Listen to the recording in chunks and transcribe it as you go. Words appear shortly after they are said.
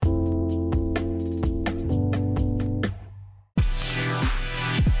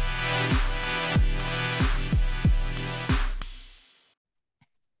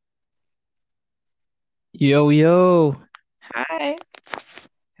Yo, yo. Hi.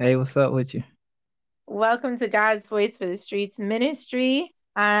 Hey, what's up with you? Welcome to God's Voice for the Streets Ministry.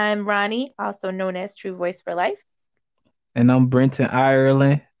 I'm Ronnie, also known as True Voice for Life. And I'm Brenton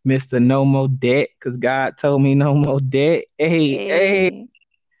Ireland, Mr. No More Debt, because God told me no more debt. Hey, hey. Hey,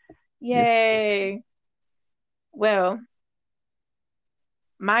 Yes. yay. Well,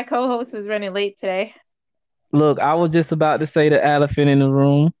 my co-host was running late today. Look, I was just about to say the elephant in the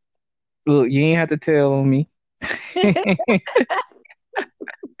room. Look, you ain't have to tell on me. I'm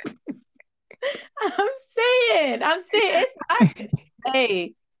saying it's hard.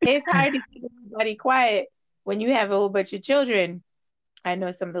 Hey, it's hard to keep everybody quiet when you have a whole bunch of children. I know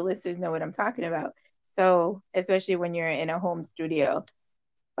some of the listeners know what I'm talking about. So, especially when you're in a home studio.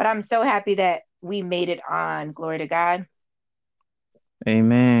 But I'm so happy that we made it on. Glory to God.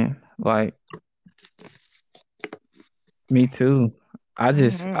 Amen. Like, me too. I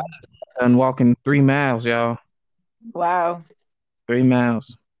Hmm. done walking 3 miles, y'all. Wow. 3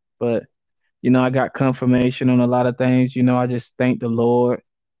 miles. But, I got confirmation on a lot of things. I just thank the Lord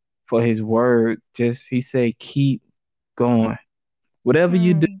for his word. Just, he said, keep going. Whatever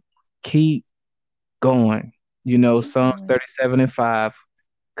you do, Hmm. keep going. Keep Psalms going. 37 and 5.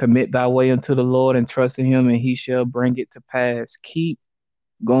 Commit thy way unto the Lord and trust in him, and he shall bring it to pass. Keep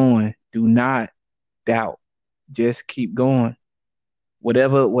going. Do not doubt. Just keep going.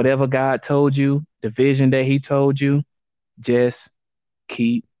 Whatever God told you, the vision that he told you, just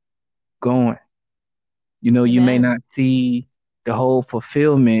keep going. You may Amen. not see the whole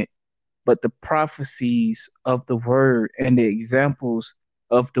fulfillment, but the prophecies of the word and the examples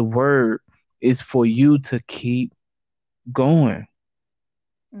of the word is for you to keep going.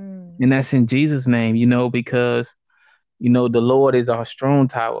 Mm. And that's in Jesus' name, because, the Lord is our strong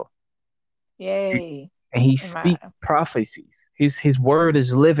tower Yay. and he speaks Amen. prophecies. His word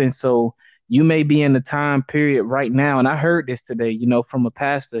is living. So you may be in the time period right now. And I heard this today, from a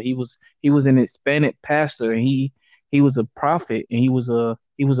pastor. He was an Hispanic pastor and he was a prophet and he was a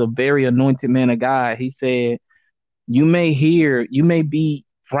very anointed man of God. He said, you may be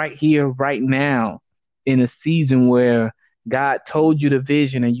right here, right now, in a season where God told you the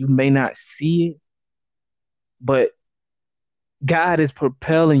vision and you may not see it, but God is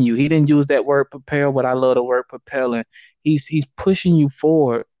propelling you. He didn't use that word propel, but I love the word propelling. He's pushing you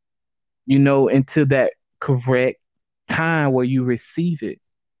forward, into that correct time where you receive it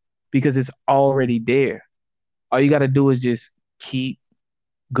because it's already there. All you got to do is just keep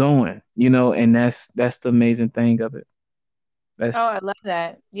going, and that's the amazing thing of it. That's Oh, I love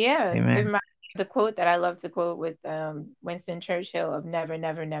that. Yeah. It Amen. reminds me of the quote that I love to quote with Winston Churchill of never,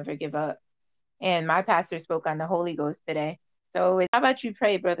 never, never give up. And my pastor spoke on the Holy Ghost today. So how about you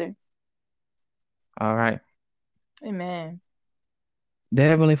pray, brother? All right. Amen. The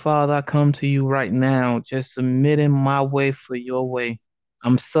Heavenly Father, I come to you right now, just submitting my way for your way.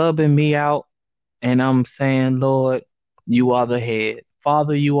 I'm subbing me out and I'm saying, Lord, you are the head.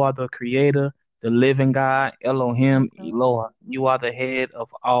 Father, you are the creator, the living God, Elohim, Yes, Lord. Eloah. You are the head of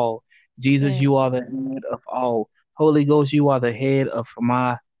all. Jesus, you Yes, are the Jesus. head of all. Holy Ghost, you are the head of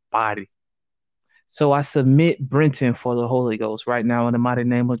my body. So I submit Brenton for the Holy Ghost right now in the mighty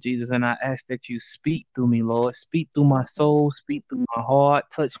name of Jesus. And I ask that you speak through me, Lord. Speak through my Jesus. soul, speak through my heart,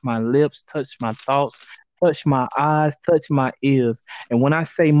 touch my lips, touch my thoughts, touch my eyes, touch my ears. And when I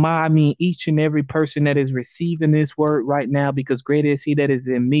say my, I mean each and every person that is receiving this word right now, because greater is he that is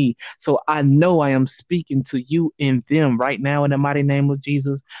in me. So I know I am speaking to you in them right now in the mighty name of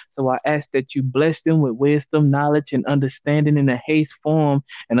Jesus. So I ask that you bless them with wisdom, knowledge, and understanding in a haste form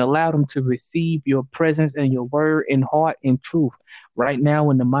and allow them to receive your presence and your word in heart and truth. Right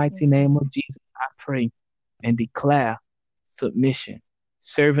now, in the mighty Yes, name Lord. of Jesus, I pray and declare submission,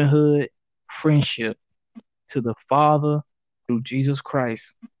 servanthood, friendship to the Father through Jesus Christ.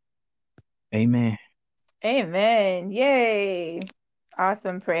 Amen. Amen. Yay.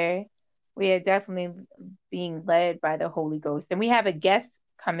 Awesome prayer. We are definitely being led by the Holy Ghost. And we have a guest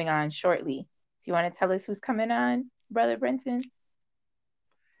coming on shortly. Do you want to tell us who's coming on, Brother Brenton?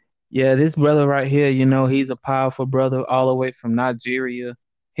 Yeah, this brother right here, he's a powerful brother all the way from Nigeria.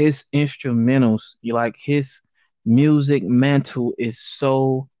 His instrumentals, his music mantle is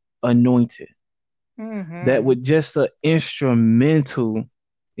so anointed that Mm-hmm. with just an instrumental,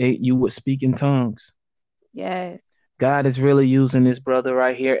 you would speak in tongues. Yes. God is really using this brother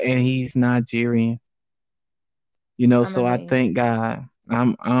right here, and he's Nigerian. I'm So I amazed. thank God.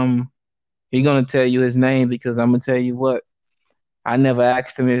 He gonna tell you his name because I'm gonna tell you what. I never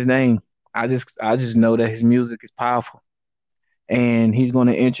asked him his name. I just know that his music is powerful, and he's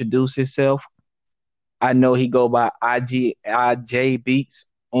gonna introduce himself. I know he go by IJ Beats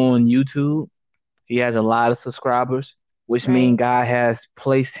on YouTube. He has a lot of subscribers, which means Right. God has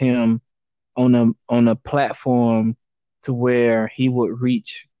placed him on a platform to where he would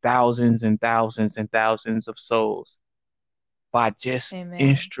reach thousands and thousands and thousands of souls by just Amen.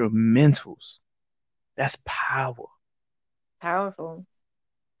 instrumentals. That's power. Powerful.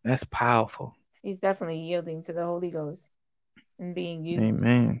 That's powerful. He's definitely yielding to the Holy Ghost and being used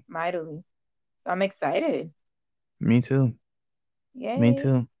Amen. mightily. So I'm excited. Me too. Me Yay.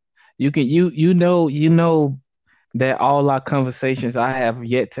 too. You know that all our conversations I have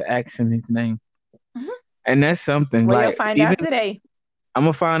yet to ask him his name. Mhm. And that's something Well, you'll like find even out today. I'm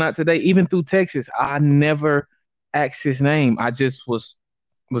gonna find out today, even through Texas, I never asked his name. I just was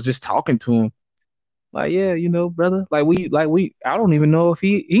just talking to him. Like, yeah, brother. Like we I don't even know if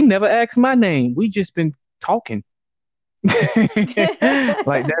he never asked my name. We just been talking.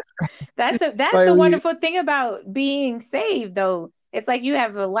 Like that's That's like the we wonderful thing about being saved, though. It's like you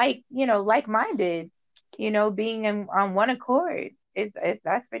have a like-minded, being on one accord. It's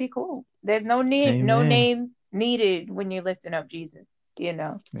That's pretty cool. There's no Amen. name needed when you're lifting up Jesus. You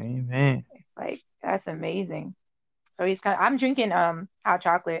know, Amen. it's like that's amazing. So I'm drinking hot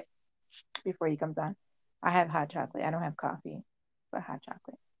chocolate before he comes on. I have hot chocolate. I don't have coffee, but hot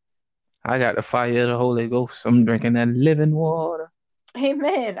chocolate. I got the fire of the Holy Ghost. I'm drinking that living water.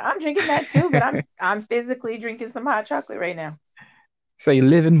 Amen. I'm drinking that too, but I'm physically drinking some hot chocolate right now. Say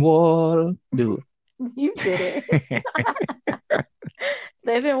living water. Do You did it. it.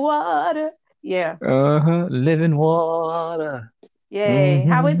 Living water. Yeah. Uh-huh. Living water. Yay.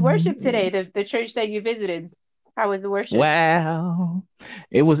 How was worship Hmm. today? The church that you visited. How was the worship? Wow.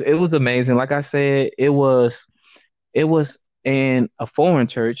 It was amazing. Like I said, it was in a foreign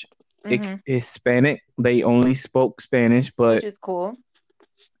church. It's Hmm. Hispanic. They only spoke Spanish, Which but is cool.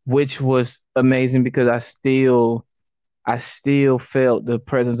 which was amazing because I still felt the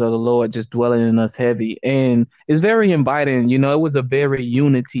presence of the Lord just dwelling in us heavy. And it's very inviting. It was a very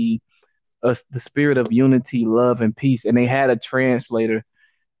unity, the spirit of unity, love, and peace. And they had a translator,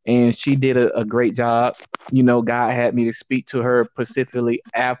 and she did a great job. God had me to speak to her specifically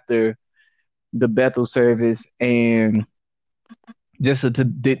after the Bethel service, and just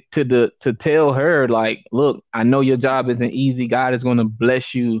to tell her, like, look, I know your job isn't easy. God is going to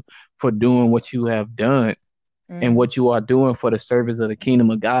bless you for doing what you have done and Mm. what you are doing for the service of the kingdom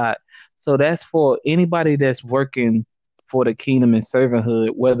of God. So that's for anybody that's working for the kingdom and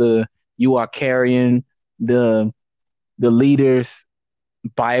servanthood, whether you are carrying the leaders'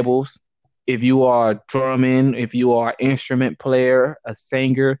 Bibles, if you are drumming, if you are instrument player, a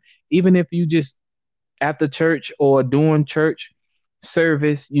singer, even if you just after church or doing church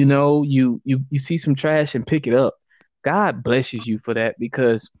service, you see some trash and pick it up. God blesses you for that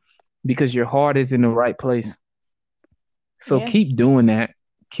because your heart is in the right place. So Yeah. keep doing that.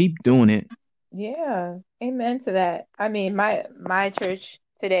 Keep doing it. Yeah. Amen to that. I mean, my church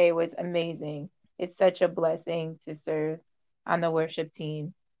today was amazing. It's such a blessing to serve on the worship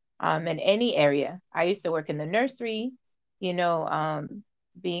team in any area. I used to work in the nursery, you know,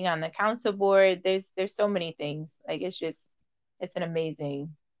 being on the council board. There's so many things. Like it's an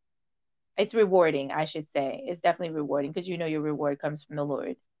amazing, it's rewarding, I should say. It's definitely rewarding because your reward comes from the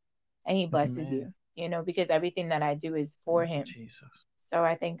Lord and he blesses Amen. you, because everything that I do is for Thank you, him. Jesus. So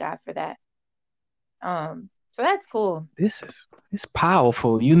I thank God for that. So that's cool. This is it's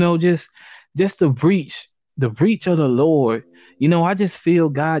powerful. Just the reach of the Lord. I just feel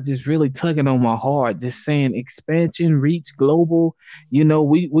God just really tugging on my heart, just saying expansion, reach, global.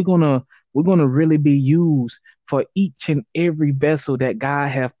 We're gonna really be used for each and every vessel that God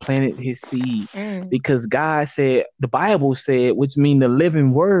have planted His seed, Mm, because God said, the Bible said, which mean the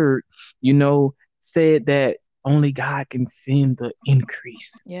living Word, you know, said that only God can send the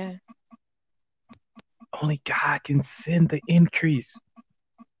increase. yeah. Only God can send the increase.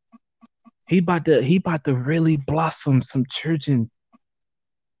 He about to really blossom some children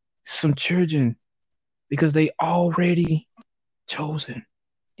because they already chosen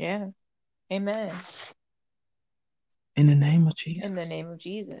Yeah. Amen. in the name of In the Jesus. name of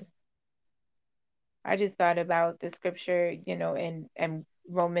Jesus. I just thought about the scripture, in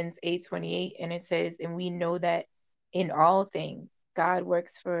Romans 8:28, and it says, and we know that in all things God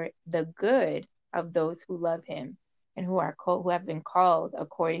works for the good of those who love him and who have been called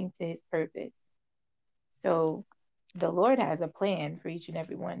according to his purpose. So the Lord has a plan for each and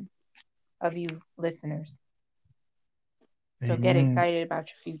every one of you listeners. So get Amen. excited about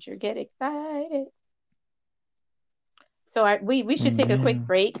your future. Get excited. So we should take a quick Amen.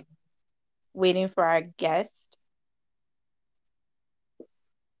 break, waiting for our guest,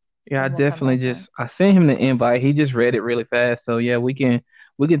 Yeah, I and we'll come definitely back on. just I sent him the invite. He just read it really fast. So yeah, we can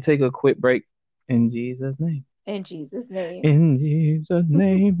take a quick break In Jesus' name. In Jesus' name. In Jesus'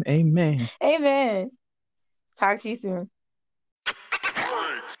 name. Amen. Amen. Talk to you soon.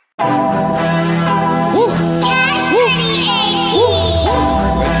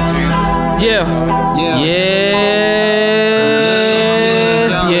 Yeah. Yes.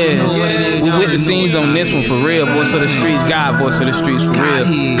 We with the scenes on this one for real. Voice of the streets, God, voice of the streets for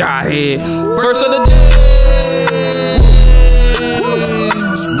real. Godhead. Verse of the day.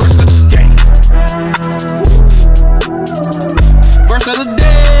 Verse of the day.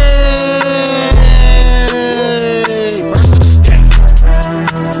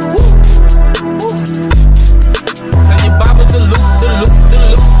 Tell your Bible the loop.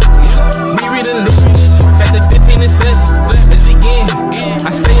 We reading Luke, chapter 15 and 7. Let's begin.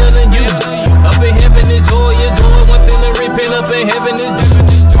 I say unto you, up in heaven is joy. Once in the repent, up in heaven is joy.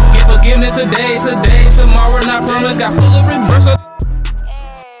 Get forgiveness today, tomorrow not promised. Got full of reversal.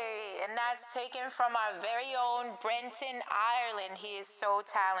 Hey, and that's taken from our very own Brenton Ireland. He is so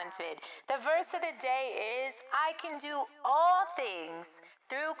talented. The verse of the day is, I can do all things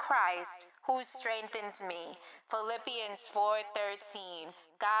through Christ who strengthens me. Philippians 4:13.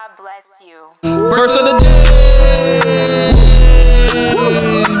 God bless you. Verse of the day.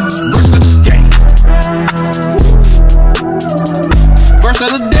 Verse of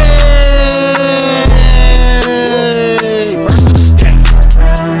the day.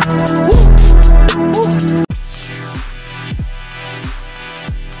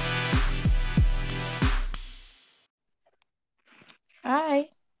 Hi.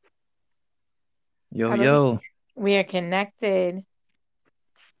 Yo. We are connected.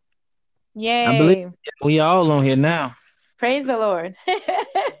 Yay. I believe we all on here now. Praise the Lord.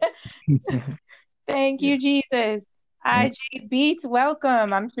 Thank you, Jesus. IG Beats,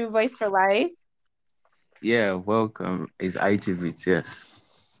 welcome. I'm True Voice for Life. Yeah, welcome. It's IG Beats, yes.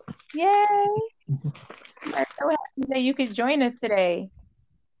 Yay. I'm so happy that you could join us today.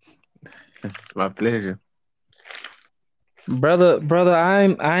 It's my pleasure. Brother, I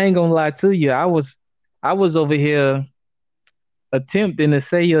ain't gonna lie to you. I was over here attempting to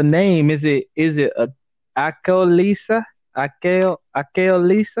say your name. Is it Akeolisa?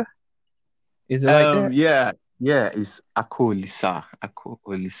 Akeolisa? Is it like that? Yeah, it's Akeolisa.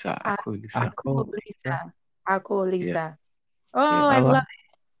 Akeolisa. Oh, I love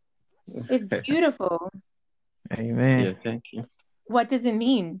it. It's beautiful. Amen. Yeah, thank you. What does it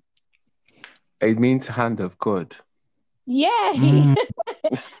mean? It means hand of God. Yay!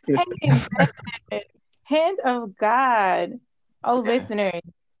 Hand of God. Oh, listeners,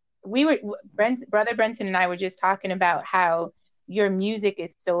 Brother Brenton and I were just talking about how your music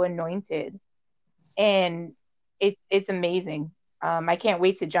is so anointed, and it's amazing. I can't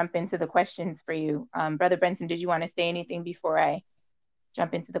wait to jump into the questions for you. Brother Brenton, did you want to say anything before I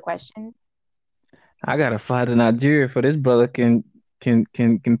jump into the questions? I gotta fly to Nigeria for this brother can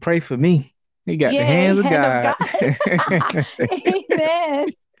pray for me. He got the hands of God. Amen.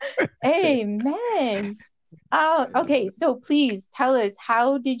 Amen. Oh, okay. So please tell us,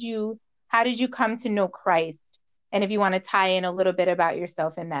 how did you come to know Christ? And if you want to tie in a little bit about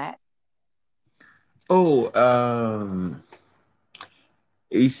yourself in that.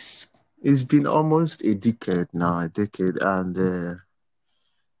 It's been almost a decade now,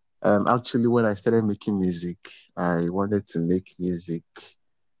 and actually when I started making music, I wanted to make music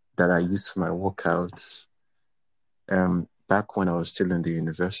that I used for my workouts back when I was still in the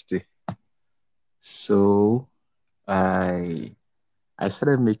university. So I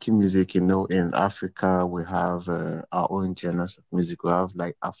started making music. In Africa we have our own genres of music. We have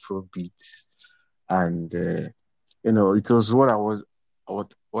like Afro beats, and it was what I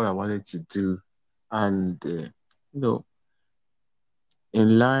wanted to do, and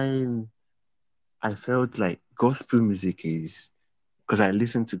in line I felt like gospel music is, because I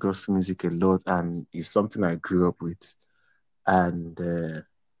listen to gospel music a lot, and it's something I grew up with. And,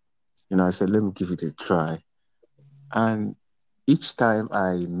 I said, let me give it a try. And each time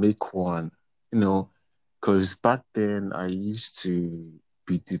I make one, because back then I used to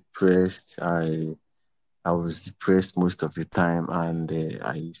be depressed. I was depressed most of the time, and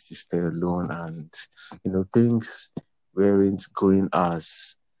I used to stay alone, and, things weren't going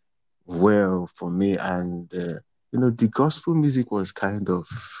as well for me. And, the gospel music was kind of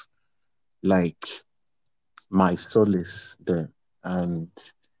like my solace then. And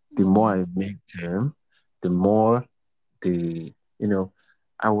the more I made them, the more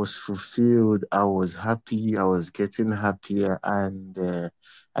I was fulfilled, I was happy, I was getting happier. And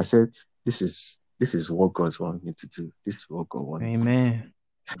I said, this is what God wants me to do. This is what God wants. Amen.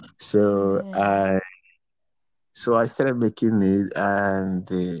 So I started making it, and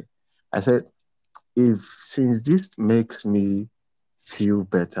I said, if since this makes me feel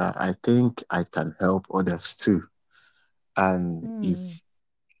better, I think I can help others too. And if Mm.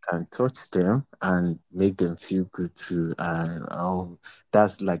 can touch them and make them feel good too,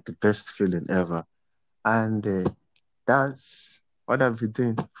 that's like the best feeling ever. And that's what I've been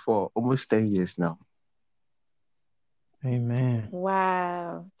doing for almost 10 years now. Amen.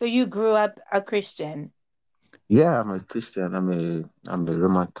 Wow. So you grew up a Christian. Yeah, I'm a Christian. I'm a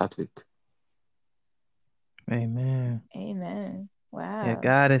Roman Catholic. Amen. Amen. Yeah, Wow.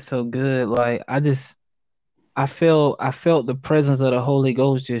 God is so good. Like I felt the presence of the Holy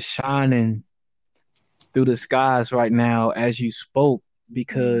Ghost just shining through the skies right now as you spoke,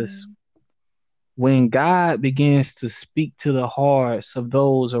 because Mm. when God begins to speak to the hearts of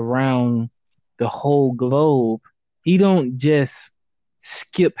those around the whole globe, he don't just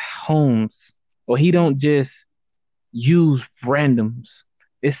skip homes, or he don't just use randoms.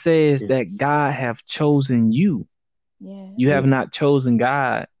 It says Yeah, that God have chosen you. Yes. You have yeah, not chosen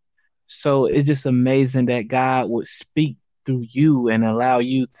God. So it's just amazing that God would speak through you and allow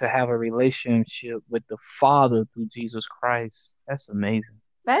you to have a relationship with the Father through Jesus Christ. That's amazing.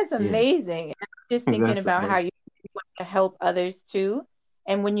 That's yeah. amazing. And I'm just thinking That's about how amazing. you want to help others too.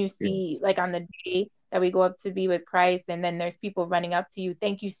 And when you see, Yes, like on the day that we go up to be with Christ, and then there's people running up to you,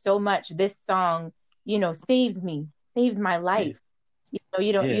 thank you so much. This song, saves me, saves my yeah, life. You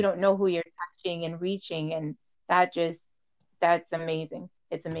yeah, don't know who you're touching and reaching, and that just that's amazing.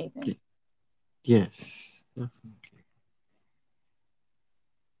 It's amazing. yeah, yes.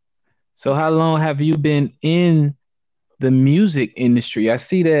 So how long have you been in the music industry? I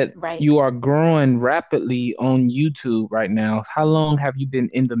see that Right. you are growing rapidly on YouTube right now. How long have you been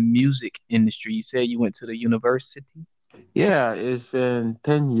in the music industry? You said you went to the university. Yeah, it's been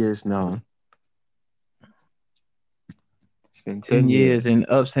 10 years now. It's been 10 10 years years. and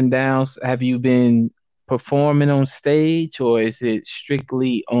ups and downs. Have you been performing on stage, or is it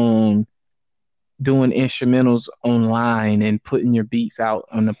strictly on doing instrumentals online and putting your beats out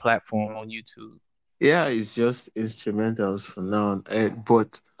on the platform on YouTube? Yeah, it's just instrumentals for now.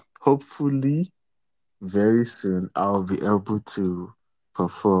 But hopefully, very soon, I'll be able to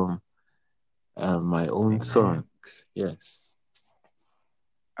perform my own Amen. songs. Yes,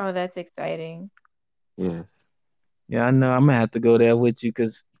 Oh, that's exciting. yes. Yeah, I know. I'm gonna have to go there with you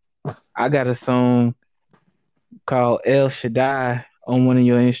because I got a song called El Shaddai on one of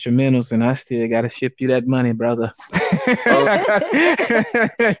your instrumentals, and I still gotta ship you that money, brother. Oh,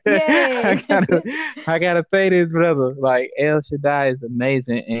 Yay. I gotta, I gotta say this, brother. Like El Shaddai is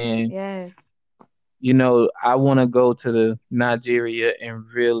amazing, and Yes. I want to go to the Nigeria and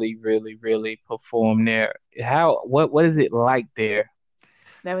really, really, really perform there. What is it like there?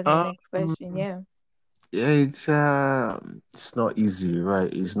 That was my um, next question. Yeah. yeah, it's not easy,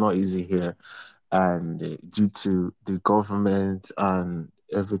 right? It's not easy here, and due to the government and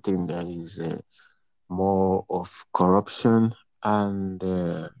everything, there is more of corruption, and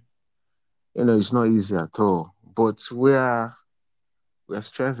it's not easy at all. But we're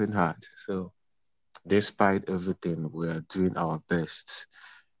striving hard. So despite everything, we are doing our best.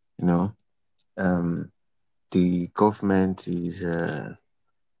 You know, um, the government is, you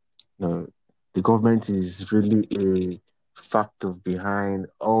know, the government is really a factor behind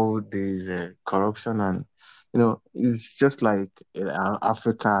all this corruption, and it's just like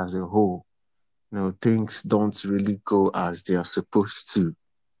Africa as a whole. Things don't really go as they are supposed to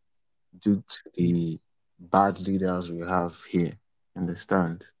due to the bad leaders we have here.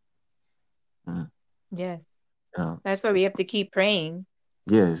 Understand? Mm, Yes. yeah. That's why we have to keep praying.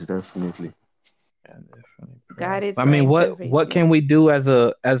 Yes, definitely. Yeah, definitely God pray. is I mean, going to what can reveal. we do as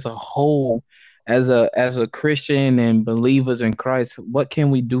a whole, as a Christian and believers in Christ? What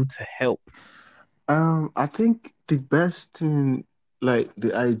can we do to help? I think the best thing, like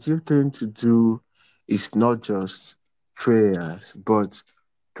the ideal thing to do, is not just prayers, but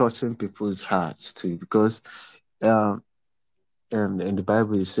touching people's hearts too. Because um, in the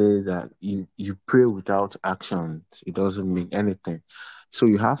Bible, it says that you pray without action, it doesn't mean anything. So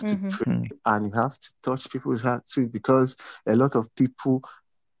you have to Hmm. pray Hmm. and you have to touch people's heart too, because a lot of people,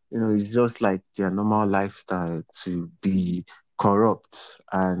 it's just like their normal lifestyle to be corrupt,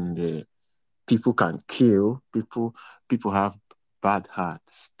 and people can kill people. People have bad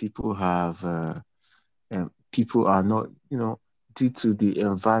hearts. People are not, due to the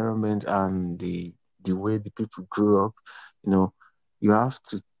environment and the way the people grew up. you know you have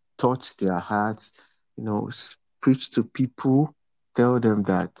to touch their hearts, preach to people, tell them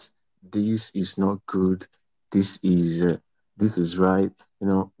that this is not good, this is right.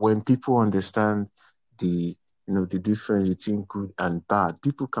 When people understand the the difference between good and bad.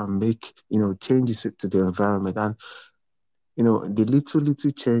 People can make, changes to the environment. And, the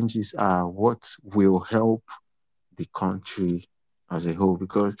little changes are what will help the country as a whole.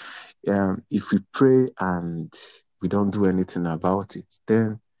 Because if we pray and we don't do anything about it,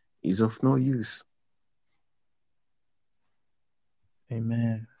 then it's of no use.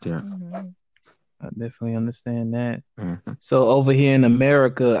 Amen. Yeah. Mhm. I definitely understand that. Mhm. So over here in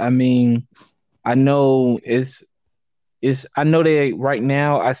America, I mean, I know I know they right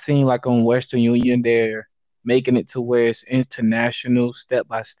now I seen like on Western Union they're making it to where it's international step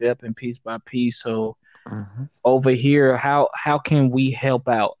by step and piece by piece. So Mhm. over here, how can we help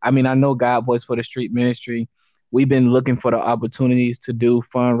out? I mean, I know God Voice for the Street Ministry. We've been looking for the opportunities to do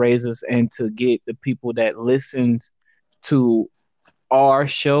fundraisers and to get the people that listens to our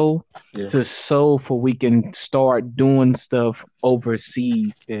show Yeah. to sow for we can start doing stuff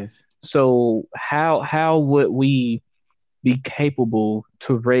overseas. Yes. So how would we be capable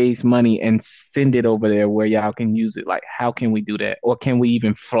to raise money and send it over there where y'all can use it? Like, how can we do that? Or can we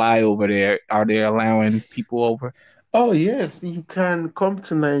even fly over there? Are they allowing people over? Oh, yes, you can come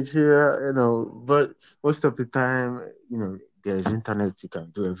to Nigeria, but most of the time, there's internet, you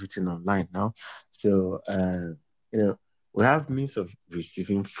can do everything online now. So, you know, we have means of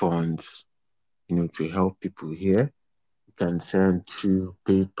receiving funds, to help people here. You can send through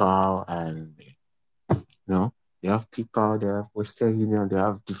PayPal and, they have PayPal, they have Western Union, they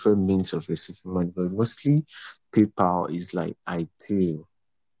have different means of receiving money, but mostly PayPal is like ideal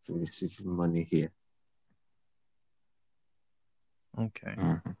to receiving money here. Okay.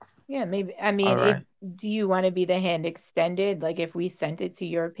 Mhm. Yeah, maybe. I All mean, right. do you want to be the hand extended? Like if we sent it to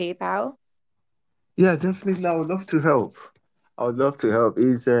your PayPal? Yeah, definitely. I would love to help. I would love to help.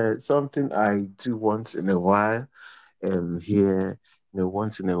 It's something I do once in a while. Here,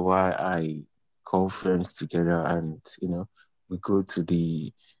 once in a while, I call friends together and, we go to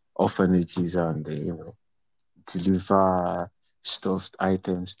the orphanages and, deliver stuffed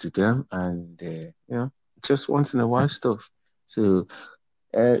items to them and, just once in a while stuff. So,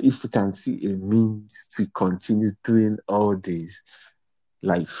 if we can see a means to continue doing all this,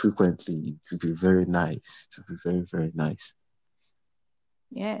 like frequently, it would be very nice. It would be very, very nice.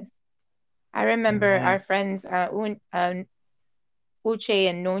 Yes. I remember our Amen. friends Uche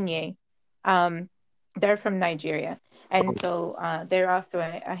and Nonye. Um, they're from Nigeria, and so they're also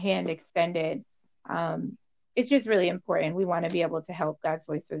a hand extended. Um, it's just really important. We want to be able to help. God's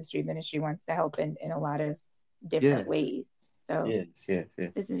Voice for the Street Ministry wants to help in a lot of different Yes, ways. So yes, yes,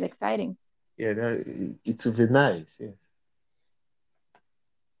 yes. this is exciting. Yeah, it would be nice. Yes.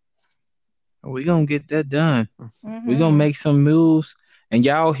 We're gonna get that done. We're gonna Hmm. make some moves, and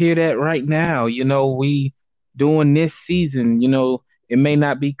y'all hear that right now. We doing this season. It may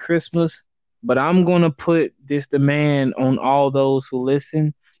not be Christmas, but I'm gonna put this demand on all those who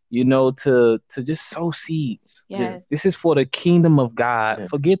listen. To just sow seeds. Yeah, Yes. This is for the kingdom of God. yeah,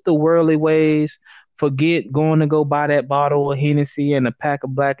 Forget the worldly ways. Forget going to go buy that bottle of Hennessy and a pack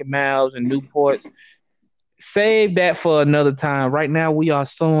of Black and Milds and Newports. Save that for another time. Right now, we are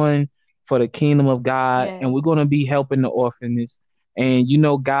sowing for the kingdom of God, and Yes. we're going to be helping the orphans. And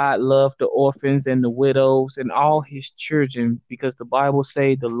God loved the orphans and the widows and all his children because the Bible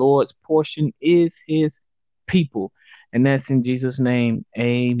say the Lord's portion is his people. And that's in Jesus' name.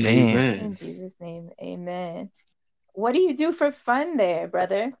 Amen. amen. In Jesus' name, amen. What do you do for fun there,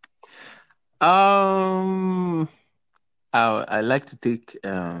 brother? Um, I like to take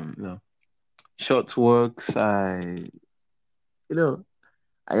short walks. You know,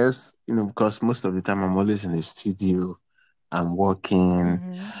 I just because most of the time I'm always in the studio. I'm working.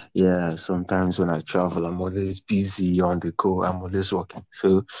 Hmm. Yeah, sometimes when I travel, I'm always busy on the go. I'm always working.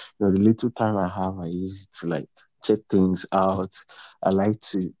 So, the little time I have, I use it to like check things out. I like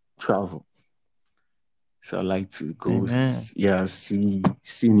to travel. So I like to go, Amen. yeah, see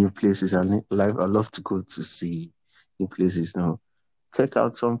new places. I love to go to see new places. Check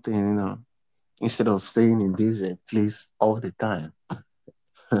out something. Instead of staying in this place all the time.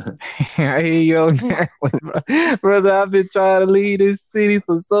 I hear you on that one, bro. Brother. I've been trying to leave this city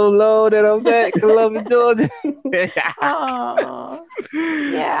for so long that I'm back to Columbus, Georgia. Oh,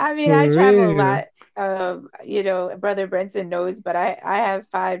 yeah. I mean, I For travel a real. lot. Brother Brenton knows, but I have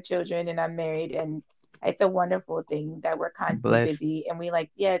 5 children and I'm married, and it's a wonderful thing that we're constantly Blessed. busy, and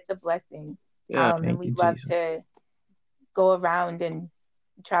yeah, it's a blessing. Yeah, And Thank we you, love Jesus. to go around and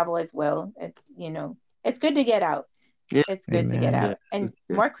travel as well. It's good to get out. yeah, It's good to get yeah. Amen. out and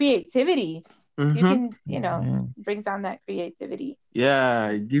more creativity. You Mm-hmm. can, Amen. brings on that creativity. Yeah,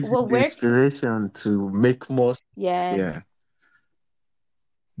 it gives you Well, the inspiration to make more. yes, Yeah.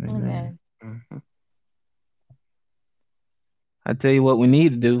 Amen. amen. Mhm. I tell you what we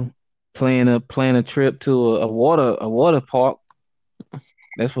need to do. Plan a trip to a water park.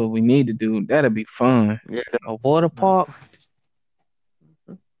 That's what we need to do. That'll be fun. Yeah. A water park.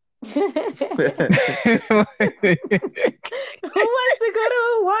 Who wants to go to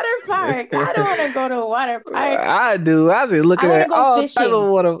a water park? I don't want to go to a water park. I do. I've been I looking want at to go all type of fishing.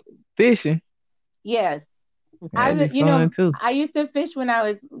 water fishing. Yes. That'd be fun too. I used to fish when I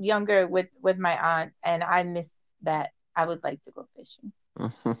was younger with my aunt, and I miss that. I would like to go fishing.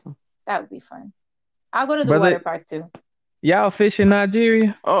 That would be fun. I'll go to the water Brother, park too. y'all fish in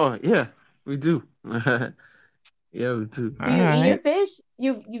Nigeria? Oh yeah, we do. Yeah, we do. Do All you eat your right. fish?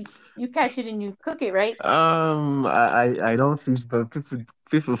 You catch it and you cook it, right? I don't fish, but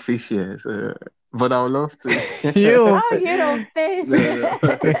people fish here, so but I would love to. You don't Oh, you don't fish.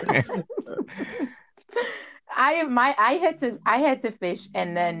 No, I had to fish,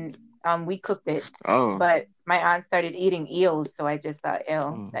 and then we cooked it, Oh. but my aunt started eating eels, so I just thought, ew,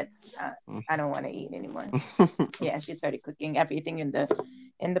 Mm. that's I don't want to eat anymore. Yeah, she started cooking everything in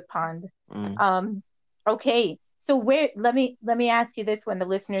the pond. Mm. Okay, so let me ask you this one. The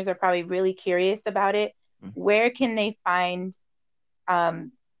listeners are probably really curious about it. Where can they find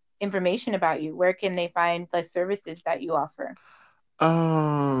um information about you? Where can they find the services that you offer?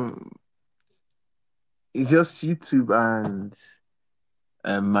 Um, it's just YouTube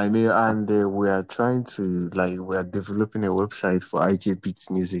and my mail, and we are trying to we are developing a website for IJ Beats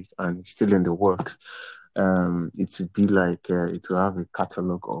Music, and it's still in the works. It would be it will have a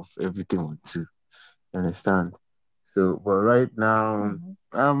catalog of everything we do. You understand? So, but right now,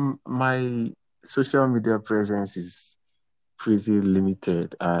 Mhm. my social media presence is pretty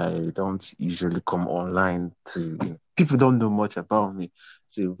limited. I don't usually come online people don't know much about me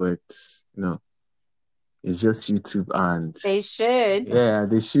too, but you know, it's just YouTube and They should. yeah,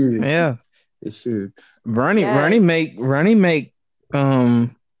 they should. yeah. They should. Ronnie Yes. make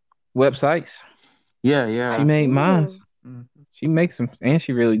websites. Yeah, She yeah. I made mine. do. Mhm. She makes them, and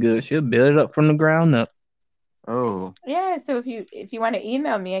she really good. She'll build it up from the ground up. Oh. Yeah, so if you want to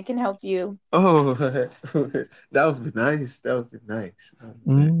email me, I can help you. Oh, that would be nice. That would be nice. That would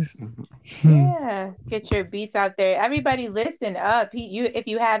be Mm. nice. Mhm. Yeah, get your beats out there. Everybody listen up. If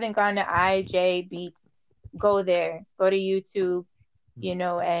you haven't gone to IJ Beats, go there. Go to YouTube,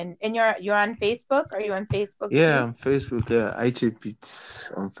 and you're on Facebook? Are you on Facebook Yeah, too? on Facebook, yeah. IJ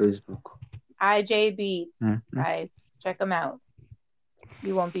Beats on Facebook. IJ Beats, Mhm. guys, check them out.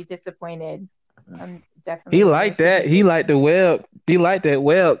 You won't be disappointed. I'm He definitely gonna liked make some that. He music. liked the web. He liked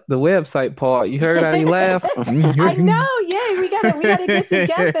that the website part. You heard how he laughed? I know, yeah, we gotta get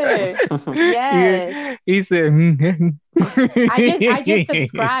together. Yes. Yeah, he said, I just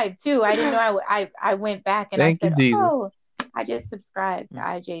subscribed too. I didn't know I went back and I "Thank you, said, Jesus." oh, I just subscribed to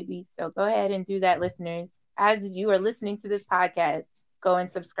IJB. So go ahead and do that, listeners. As you are listening to this podcast, go and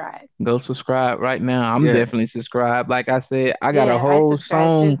subscribe. Go subscribe right now. I'm Yeah. definitely subscribed. Like I said, I got a Yeah, I whole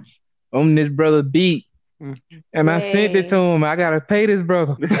subscribe too. song on this brother beat, Mhm. and I sent it to Yay. him. I gotta pay this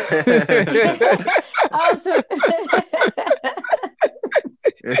brother. Oh, so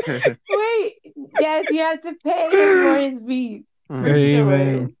wait, yes, you have to pay him for his beat for Mhm. sure.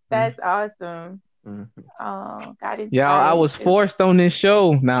 Amen. That's awesome. Mhm. Oh, God Y'all, I inspired you was too. forced on this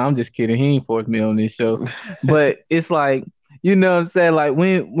show. Nah, I'm just kidding. He ain't forced me on this show. But it's like, you know what I'm saying? Like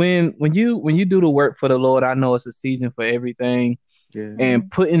when you do the work for the Lord, I know it's a season for everything. Yeah. And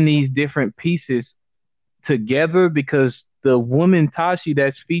putting these different pieces together, because the woman Tashi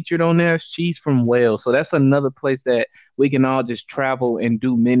that's featured on there, she's from Wales. So that's another place that we can all just travel and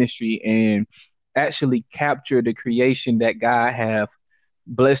do ministry and actually capture the creation that God have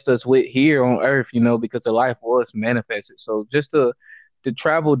blessed us with here on earth, because the life was manifested. So just to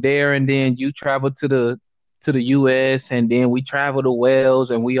travel there, and then you travel to the US, and then we travel to Wales,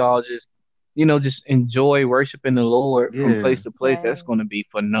 and we all just enjoy worshiping the Lord from Yeah. place to place. That's Yes. going to be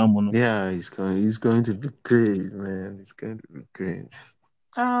phenomenal. Yeah, it's going to be great, man. It's going to be great.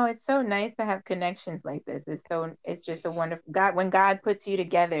 Oh, it's so nice to have connections like this. It's just a wonderful God. When God puts you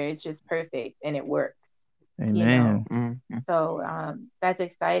together, it's just perfect and it works, you know. Amen. Mhm. So that's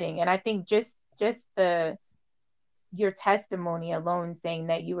exciting. And I think just your testimony alone, saying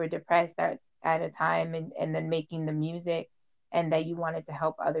that you were depressed at a time, and then making the music, and that you wanted to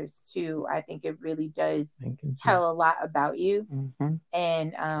help others too, I think it really does Thank you, Jesus. tell a lot about you. Mhm.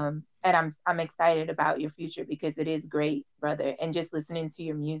 And I'm excited about your future because it is great, brother. And just listening to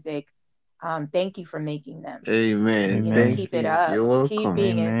your music, thank you for making them. Amen. Amen. Keep Thank it you. up. You're Keep welcome.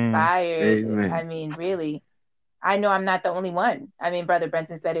 being Amen. inspired. I Amen. mean, really, I know I'm not the only one. I mean, Brother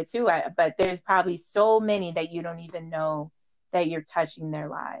Brenton said it too. But there's probably so many that you don't even know that you're touching their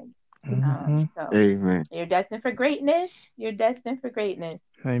lives. Hmm. So Amen. you're destined for greatness. You're destined for greatness.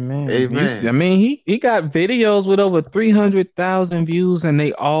 Amen. I Amen. mean, he got videos with over 300,000 views, and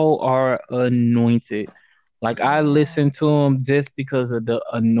they all are anointed. Like I Yeah. listen to them just because of the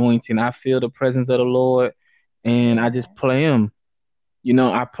anointing. I feel the presence of the Lord, and I Yeah. just play them. You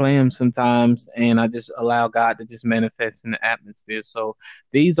know, I play them sometimes, and I just allow God to just manifest in the atmosphere. So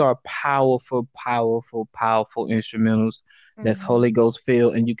these are powerful, powerful, powerful instrumentals that's Hmm. Holy Ghost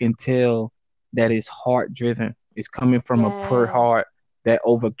filled, and you can tell that it's heart driven. It's coming from a pure Yes. heart that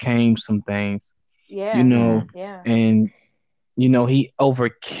overcame some things, you Yeah. know, Mm. Yeah. and he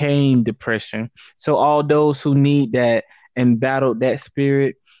overcame depression. So all those who need that and battled that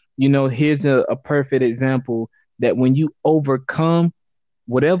spirit, here's a perfect example that when you overcome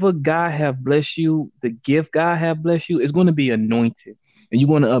whatever God have blessed you, the gift God have blessed you is going to be anointed, and you're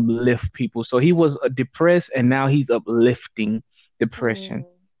going to uplift people. So he was depressed, and now he's uplifting depression, Mm.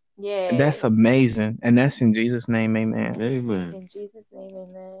 and that's Yay. amazing. And that's in Jesus' name, Amen. Amen. In Jesus' name,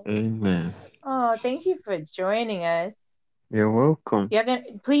 amen. Amen. Oh, thank you for joining us. You're welcome. You're gonna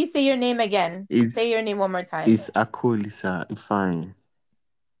please say your name again. Say It's your name one more time. it's Akolisa. Fine.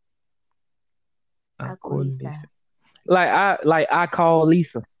 I call Akulisa. Lisa. Like I call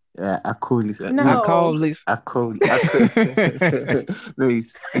Lisa. Akolisa. I No, call No. Lisa. No,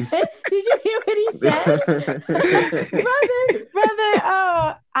 it's Did you hear what he said? Brother,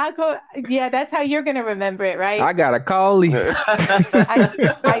 oh, yeah, that's how you're gonna remember it, right? I gotta call Lisa.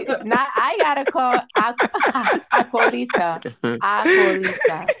 I gotta call Akolisa.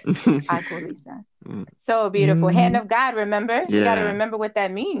 Akolisa. So beautiful. Hand Hmm. of God, remember? You gotta Yeah, remember what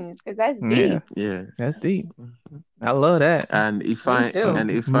that means, because that's Yeah, deep. yeah. that's deep. I love that. And if Me I too.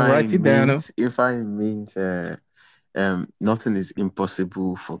 and I'm gonna write you down. if I means nothing is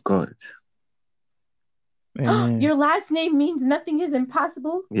impossible for God. Amen. Your last name means nothing is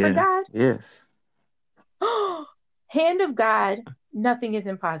impossible for Yeah. God. Yes. Hand of God, nothing is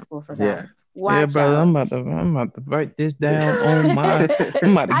impossible for Yeah. God. Yeah, Watch brother, out. I'm about to write this down on my.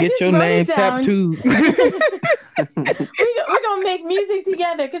 I'm about to I get just your wrote name it down. tattooed. We're gonna make music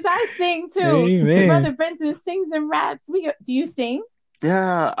together because I sing too. Amen. Brother Brenton sings and raps. Do you sing,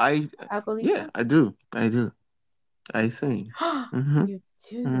 Yeah, Alcolisa? I do. I do. I sing. Mm-hmm. You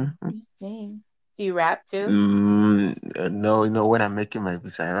do. Mm-hmm. You sing. Do you rap too? No, when I'm making my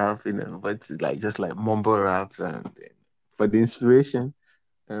beats, I rap, but it's like just like mumble raps and for the inspiration,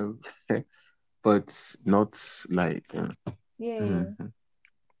 um, but not like. Yeah. Mhm.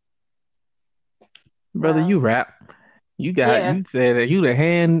 Brother, you Wow. rap. Yeah. You said that you the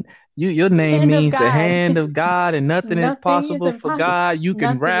hand. Your name Hand of means the God. hand of God, and nothing is Nothing is possible for impossible. God. You can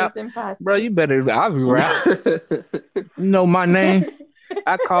Nothing rap, is bro. impossible. You better. I rap. You know my name.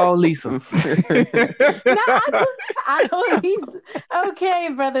 I call Lisa. No, Alcolisa. Okay,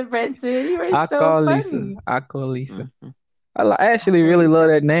 Brother Brenton. You are I so call Lisa. funny. I call Lisa. Mhm. I actually really love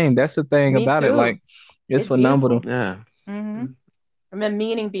Alcolisa. that name. That's the thing Me about it. too. Like, it's It's phenomenal. beautiful. Yeah, Hmm. And the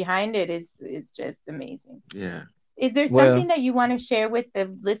meaning behind it is just amazing. yeah. Is there Well, something that you want to share with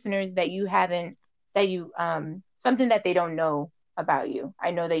the listeners that you haven't, that you something that they don't know about you?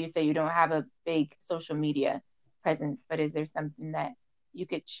 I know that you say you don't have a big social media presence, but is there something that you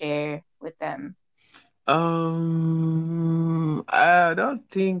could share with them? I don't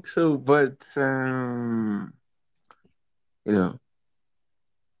think so, but you know,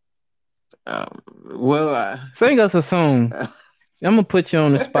 well, sing us a song. uh, I'm gonna put you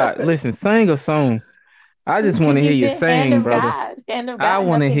on the spot. Listen, sing a song. I just want Because to hear you you said hand sing, of brother. God, hand of I God,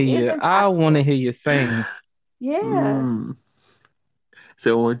 want to hear nothing is you. I want to impossible. hear you sing. Yeah. mm,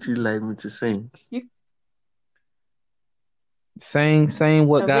 so what would you like me to sing? You Sing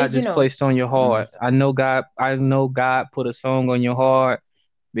what God just original. placed on your Mm, heart. I know God put a song on your heart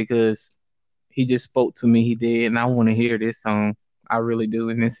because He just spoke to me. He did, and I want to hear this song. I really do,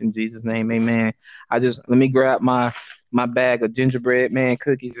 and this in Jesus' name, Amen. Let me grab my bag of gingerbread man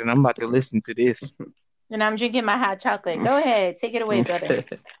cookies, and I'm about to listen to this. And I'm drinking my hot chocolate. Go ahead, take it away, brother.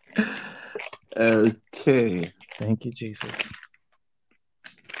 okay. Thank you, Jesus.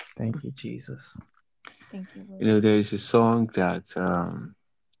 Thank you, Jesus. Thank you, Lord. There is a song that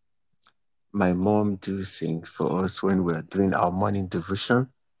my mom do sing for us when we're doing our morning devotion.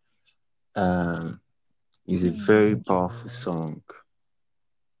 Um, it's a Mm. very Thank you, powerful Lord. song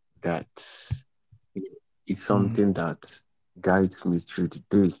that it's Mm, something that guides me through the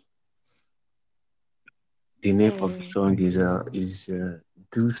day. The name of the Hey. song thank you, Lord. is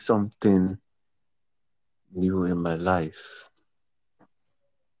Do Something New in My Life.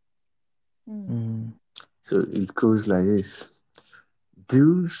 Mm. Mm, So it goes like this.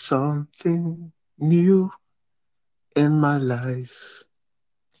 Do something new in my life.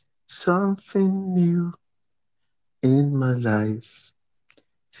 something new in my life,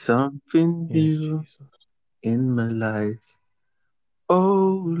 something Yes, new Jesus. in my life.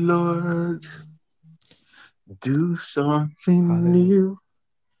 Oh Lord, do something Hallelujah. new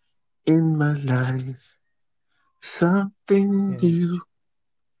in my life, something Yes. new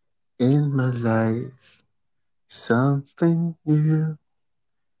in my life, something new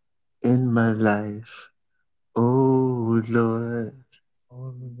in my life. Oh Lord,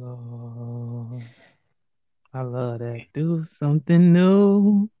 Oh Lord. I love that. Do something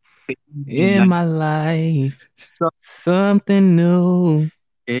new in my life. Something new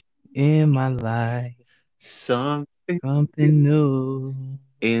in my life. something Something new.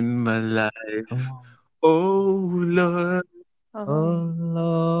 in my life. Come on. Oh Lord, Oh, Oh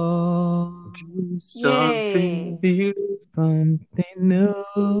Lord. do something yay. new. Something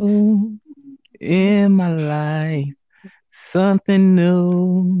new in my life. Something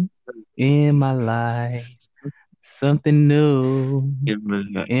new in my life. Something new In my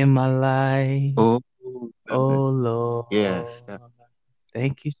life. in my life. Oh Lord. Oh Yes. Lord.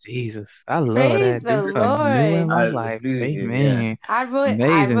 Thank you, Jesus. I love Praise that. the Do something new in Lord. my life. Hallelujah. Yeah. Amen. I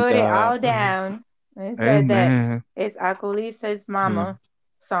Amazing wrote it job. all down and said that Amen. it's Akulisa's Hmm. mama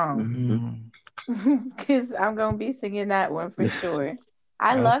song. Hmm. Mm, Because I'm gonna be singing that one for sure.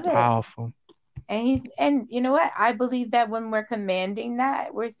 I that's love it. powerful. And you know what? I believe that when we're commanding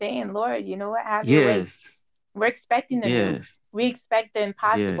that, we're saying, Lord, you know what? Have your way. Yes. We're expecting the new. Yes. We expect the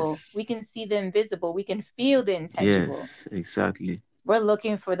impossible. Yes. We can see the invisible. We can feel the intangible. Yes. Exactly. We're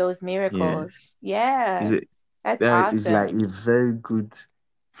looking for those miracles. Yes. Is Yeah, it that's that is like awesome. a very good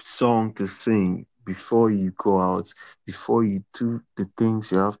song to sing before you go out, before you do the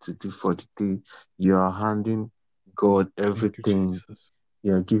things you have to do for the day. You are handing God Thank you, everything. Jesus.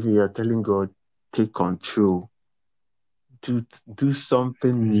 You're telling God, take control. Do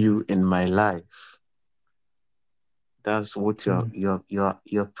something new Mm, in my life. That's what mm,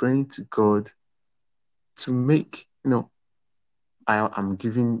 you're praying to God to make, I'm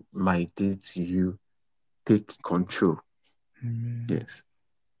giving my day to you. Take control. mm. Yes.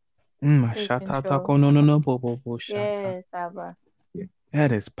 Take control. Shata. Yes, Abba. Yeah.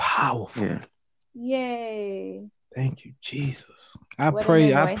 That is powerful. Yeah. Yay. Thank you, Jesus. What an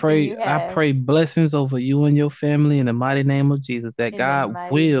anointing you I have pray blessings over you and your family in the mighty name of Jesus, that in the God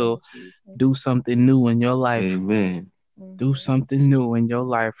mighty name will of Jesus. do something new in your life. Amen. Do Hmm. something new in your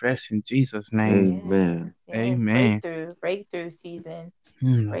life. That's in Jesus' name. Yes, Amen. yes. Amen. Breakthrough season.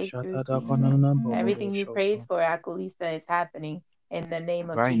 Breakthrough season. Everything you prayed Shata. for, Akulisa, is happening in the name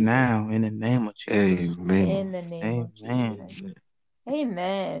of Right Jesus. now, in the name of Jesus. Amen. In the name of Amen. Jesus. Amen.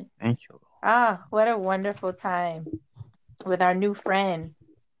 Amen. Thank you, Ah, what a wonderful time with our new friend.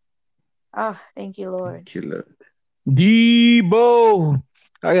 Oh, thank you, Lord. Thank you, Lord. Lord. Debo.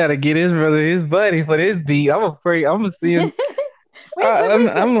 I gotta get his brother, his buddy for this beat. I'm afraid I'm gonna see him. What was it?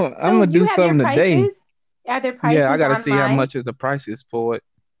 I'm So gonna you do have your something today. prices? Are there Yeah, I prices gotta see how online? much is the prices for it.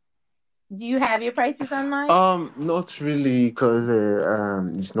 Do you have your prices online? Not really, because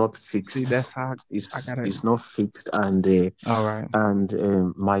it's not See, that's fixed. how I gotta. It's not fixed, All right.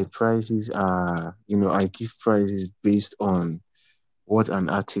 and my prices are, I give prices based on what an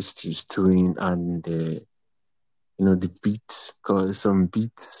artist is doing, and the beats, because some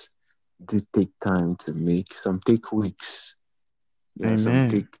beats do take time to make. Some take weeks. Yeah, some Amen.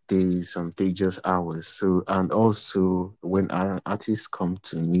 take days, some take just hours. So, and also when an artist come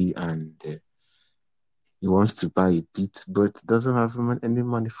to me and he wants to buy a beat, but doesn't have any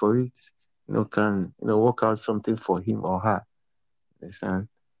money for it, can work out something for him or her. Understand?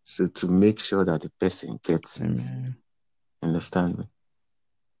 So to make sure that the person gets it. Amen. Understand me?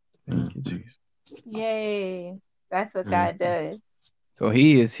 Thank you, Mm-hmm. Jesus. Yay. That's what God Mm-hmm. does. So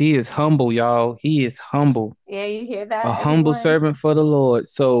he is humble, y'all. He is humble. Yeah, you hear A that, humble everyone? servant for the Lord.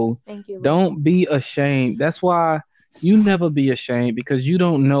 So Thank you, Lord. don't be ashamed. That's why you never be ashamed, because you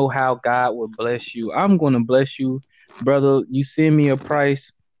don't know how God will bless you. I'm going to bless you, brother. You send me a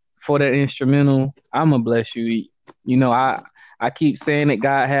price for that instrumental, I'm going to bless you. I keep saying it.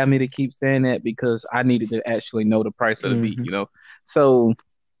 God had me to keep saying that because I needed to actually know the price of the beat, Mm-hmm. So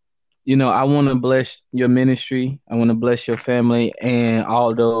I want to bless your ministry. I want to bless your family and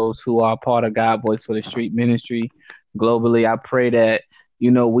all those who are part of God Voice for the Street ministry globally. I pray that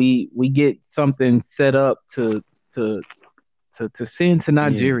we get something set up to send to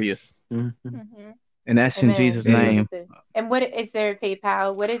Nigeria, Yes. Mm-hmm. Hmm. and that's in Amen. Jesus' Yeah. name. And what is there a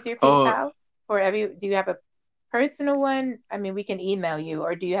PayPal? What is your Oh, PayPal for do you have a personal one? I mean, we can email you,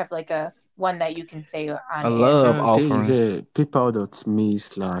 or do you have like a one that you can say A on air? love there is offering. a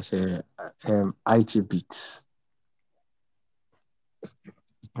paypal.me/IGBits.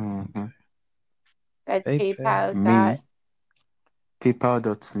 Mm-hmm. That's PayPal. PayPal.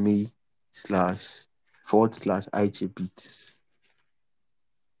 PayPal.me//IGBeats.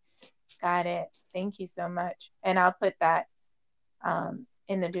 Got it. Thank you so much. And I'll put that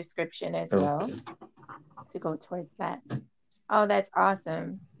in the description as well Okay. to go towards that. Oh, that's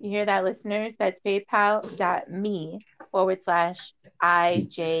awesome. You hear that, listeners? That's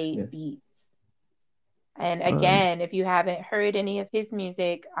PayPal.me/IJBeats. And again, if you haven't heard any of his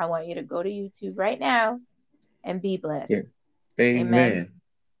music, I want you to go to YouTube right now and be blessed. Yeah. Amen.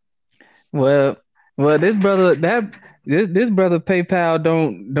 Well, this brother PayPal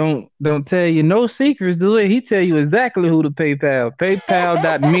don't tell you no secrets, do it? He tell you exactly who to PayPal.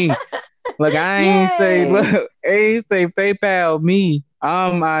 PayPal.me. Like I ain't say PayPal me.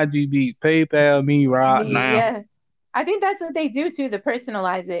 I'm IGB. PayPal me right now. Yeah. I think that's what they do too, to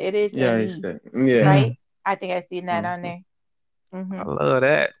personalize it. It is Yeah, me, it's that. Yeah. right? I think I've seen that on there. I love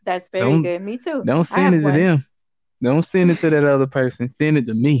that. That's very good. Me too. Don't send it to them. Don't send it to that other person. Send it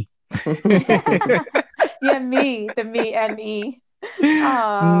to me. Yeah, me. The me, M-E. Yeah,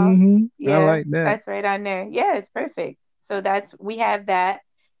 I like that. That's right on there. Yeah, it's perfect. So we have that.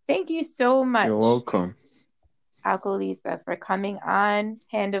 Thank you so much. You're welcome. Alcolisa, for coming on.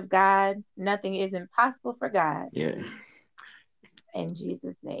 Hand of God. Nothing is impossible for God. Yeah. In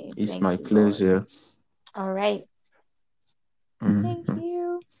Jesus' name. It's my pleasure. Lord. All right. Thank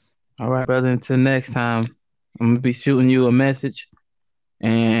you. All right, brother. Until next time, I'm gonna be shooting you a message,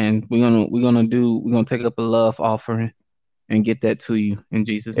 and we're gonna take up a love offering and get that to you in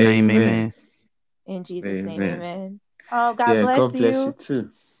Jesus' name. Amen. In Jesus' name, amen. Oh, God bless God bless you. you too.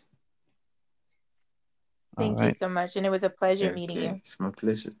 Thank you so much, and it was a pleasure meeting you. It's my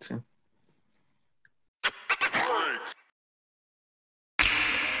pleasure too.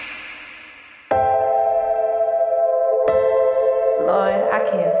 Lord, I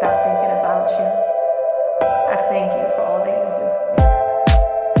can't stop thinking about you. I thank you for all that you do for me.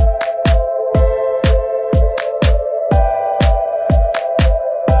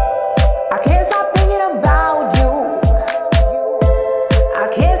 I can't stop thinking about you. I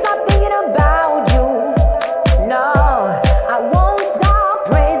can't stop thinking about you. No, I won't stop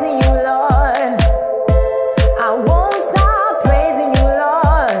praising you, Lord. I won't stop praising you,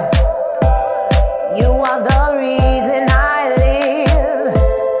 Lord. You are the reason I live.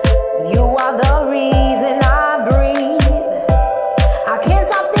 You are the reason I breathe. I can't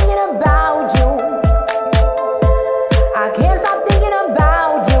stop thinking about you. I can't stop thinking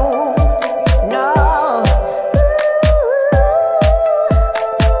about you. No.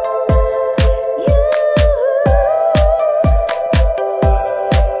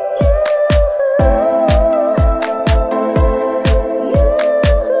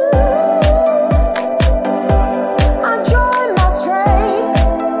 I joy, my strength,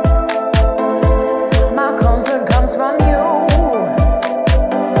 my comfort comes from you.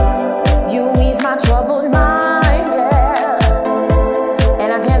 You ease my troubled mind, yeah.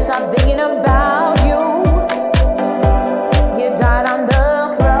 And I can't stop thinking about you. You died on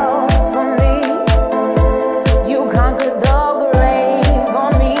the cross for me. You conquered the grave for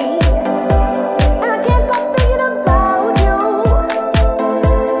me. And I can't stop thinking about you.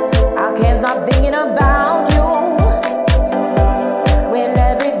 I can't stop thinking about you. When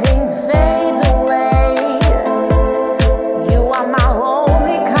everything fades away, you are my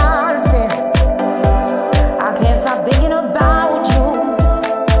only constant. I can't stop thinking about you.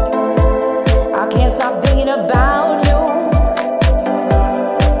 I can't stop thinking about you.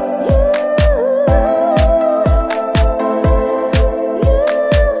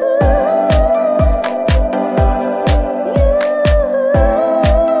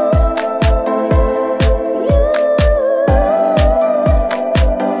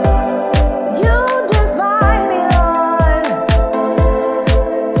 You define me, Lord.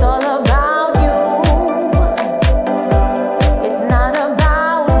 It's all about you. It's not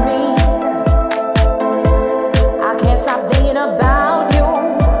about me. I can't stop thinking about you.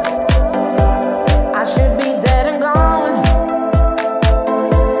 I should be dead and gone,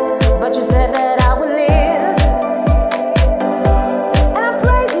 but you said that I would live. And I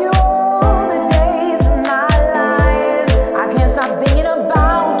praise you all the days of my life. I can't stop thinking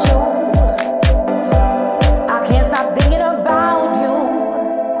about you. I can't stop thinking about you.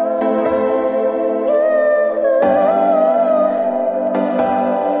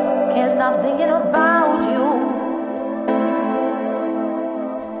 Can't stop thinking about you.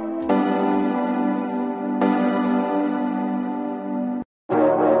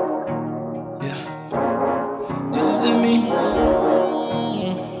 Jesus in me.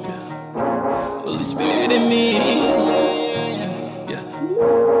 Holy Spirit in me. Yeah.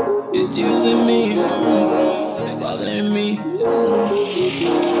 me.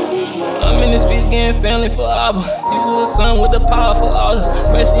 I'm in the streets getting family for Abba. Jesus the Son with the powerful orders.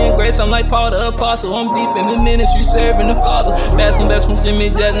 Mercy and grace, I'm like Paul the Apostle. I'm deep in the ministry, serving the Father. That's from Jimmy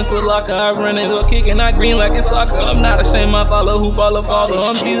Jackson for locker. I run it or kick and I green like it's soccer. I'm not ashamed, I follow who follow Father.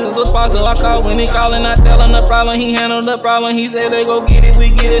 I'm Jesus the Apostle. I call when he calling, I tell him the problem. He handle the problem. He say they go get it, we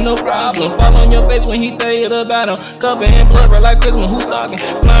get it, no problem. Fall on your face when he tell you about him. Cover and blood, right like Christmas, who's talking?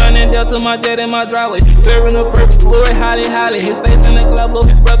 Flying in Delta, my jet in my driveway. Serving the perfect glory, highly, highly. His face in the cloud, blow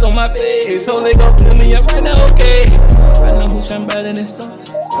his breath on my face. So they go fill me up right now, okay. I know who shine brighter than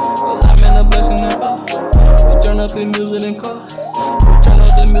stars. Well, I'm in a blessing and fall. We turn up the music and cars. We turn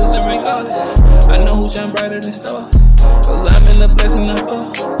up the music regardless. I know who shine brighter than stars. Well, I'm in a blessing and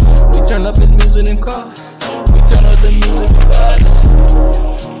fall. We turn up the music and cars. We turn up the music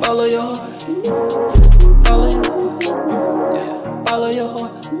regardless. Follow your heart. Follow your heart. Yeah. Follow your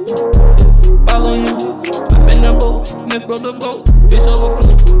heart. Follow your heart. I've been the boat. Let's float the boat. Fish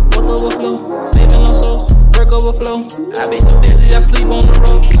overflow. Both overflow. Saving no souls. Work overflow. I be too busy. I sleep on the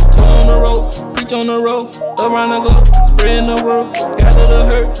road. Tour on the road. Preach on the road. Around the globe. Spreading the word. Gather the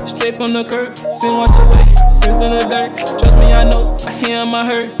hurt. Straight from the curb. Sin watch away. Sins in the dirt. Trust me, I know. I hear my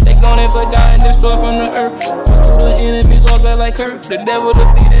hurt. They gone and forgot and destroy from the earth. Pursue the enemies. Walk back like Kurt. The devil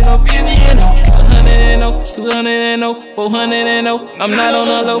defeated. No fear and no. 100 and 0. 200 and 0. 400 and 0. I'm not on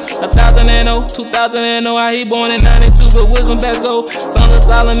the low. 1,000 and 0. 2,000 and 0. I he born in 92. But wisdom best go. Son of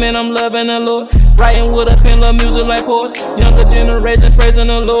Solomon. I'm loving the Lord. Writing with a pen, love music like poets. Younger generation praising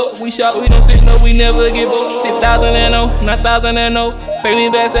the Lord. We shout, we don't sit, no, we never get bored. 6,000 and 0, 9,000 and 0. Pay me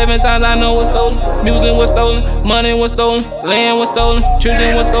back 7 times, I know it's stolen. Music was stolen, money was stolen, land was stolen,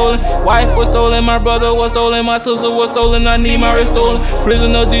 children was stolen, wife was stolen, my brother was stolen, my sister was stolen. I need my restored.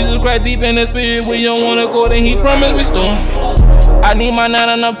 Prison of Jesus Christ deep in the spirit. We don't wanna go, then he promised restore. I need my 9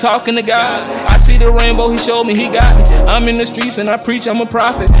 and I'm talking to God. I see the rainbow, he showed me, he got me. I'm in the streets and I preach, I'm a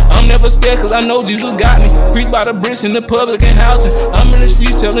prophet. I'm never scared cause I know Jesus got me. Preach by the bricks in the public and housing. I'm in the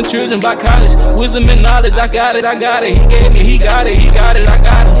streets telling children about college. Wisdom and knowledge, I got it, I got it. He gave me, he got it, he got it, I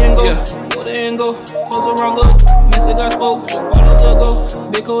got it. And go, go there and go, toes around go. Message I spoke, follow the ghost.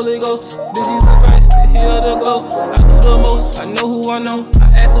 Big Holy Ghost, this Jesus Christ, the heal the glow. I do the most, I know who I know. I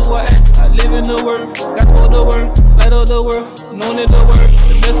ask who I ask, I live in the word. God spoke the word. Light of the world, known in the word,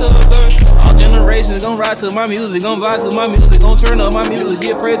 the best of us earth. All generations gon' ride to my music, gon' vibe to my music, gon' turn up my music,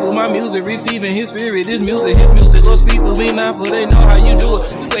 get praise to my music, receiving his spirit, his music, Lord speak to me now, for they know how you do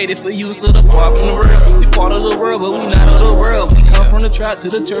it. We waited for you, stood apart from the world. We part of the world, but we not of the world. We come from the trap to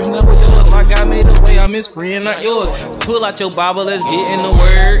the church, never yours. My God made a way, I'm his friend, not yours. Pull out your Bible, let's get in the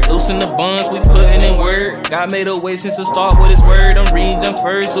word. Loosen the bonds, we putting in word. God made a way since the start with his word. I'm reading them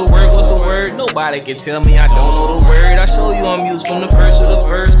first, the word was the word. Nobody can tell me I don't know the word. I show you I'm used from the first to the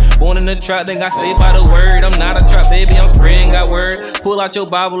first. Born in the trap, then got saved by the word. I'm not a trap baby, I'm spreading God word. Pull out your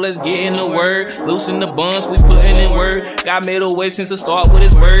Bible, let's get in the word. Loosen the bonds, we putting in word. God made a way since the start with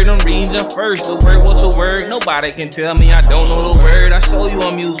his word. I'm reading them first, the word was the word. Nobody can tell me I don't know the word. I show you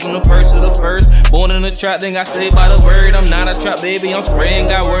I'm used from the first to the first. Born in the trap, then got saved by the word. I'm not a trap baby, I'm spreading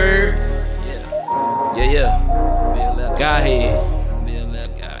God word. Yeah. Be a little guy here.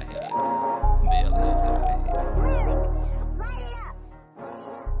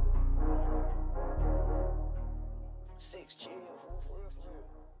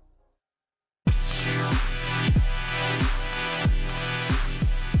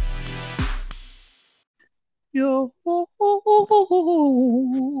 Yo. Oh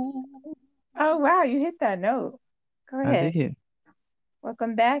wow, you hit that note. Go ahead. I did.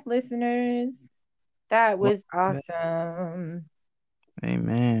 Welcome back, listeners. That was awesome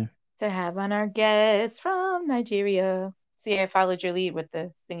Amen. to have on our guest from Nigeria. See, I followed your lead with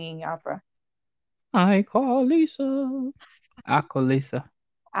the singing opera. I call Lisa. Aqualisa.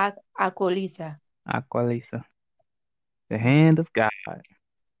 Aqualisa. Aqualisa. The hand of God.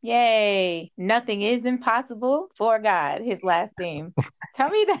 Yay. Nothing is impossible for God, his last name. Tell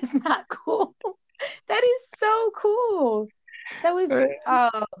me that's not cool. That is so cool. That was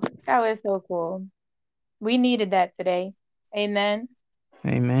so cool. We needed that today. Amen.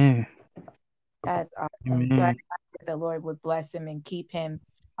 Amen. That's awesome. Amen. So I pray that the Lord would bless him and keep him.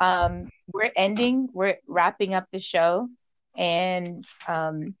 We're wrapping up the show, and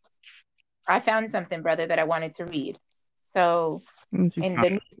I found something, brother, that I wanted to read. So say it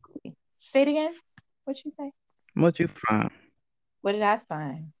again. What'd you say? What you find? What did I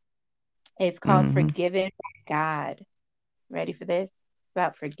find? It's called Forgiven by God. Ready for this? It's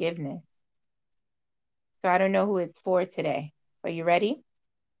about forgiveness. So I don't know who it's for today. Are you ready?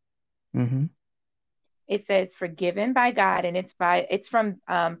 Mm-hmm. It says Forgiven by God, and it's from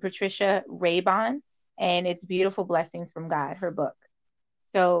Patricia Raybon, and it's Beautiful Blessings from God, her book.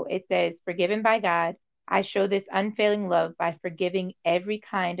 So it says, forgiven by God, I show this unfailing love by forgiving every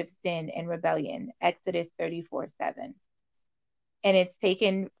kind of sin and rebellion. Exodus 34:7. And it's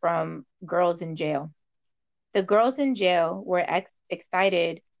taken from Girls in Jail. The girls in jail were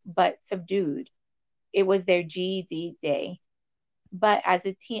excited but subdued. It was their GED day. But as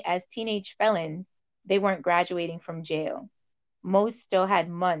teenage felons, they weren't graduating from jail. Most still had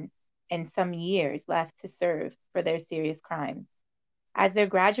months and some years left to serve for their serious crimes. As their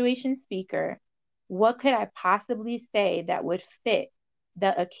graduation speaker, what could I possibly say that would fit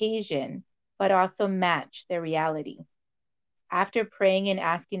the occasion, but also match their reality? After praying and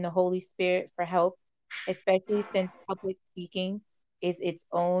asking the Holy Spirit for help, especially since public speaking is its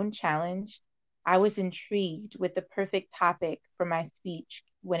own challenge, I was intrigued with the perfect topic for my speech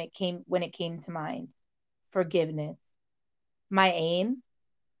when it came to mind: forgiveness. My aim: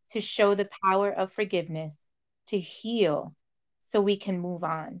 to show the power of forgiveness, to heal so we can move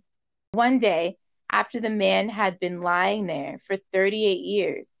on. One day, after the man had been lying there for 38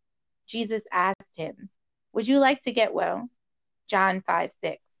 years, Jesus asked him, would you like to get well? John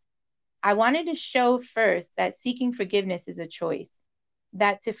 5:6. I wanted to show first that seeking forgiveness is a choice,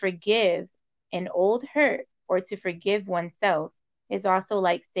 that to forgive an old hurt or to forgive oneself is also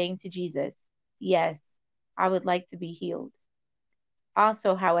like saying to Jesus, yes, I would like to be healed.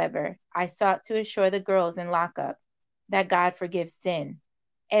 Also, however, I sought to assure the girls in lockup that God forgives sin,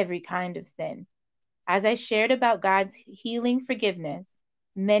 every kind of sin. As I shared about God's healing forgiveness,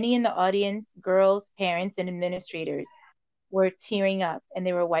 many in the audience, girls, parents, and administrators, were tearing up and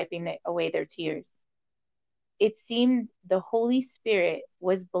they were wiping away their tears. It seemed the Holy Spirit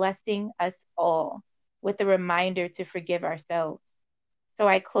was blessing us all with a reminder to forgive ourselves. So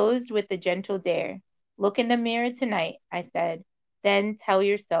I closed with the gentle dare. Look in the mirror tonight, I said. Then tell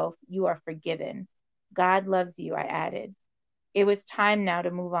yourself you are forgiven. God loves you, I added. It was time now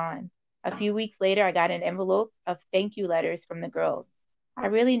to move on. A few weeks later, I got an envelope of thank you letters from the girls. I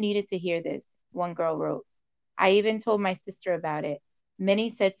really needed to hear this, one girl wrote. I even told my sister about it.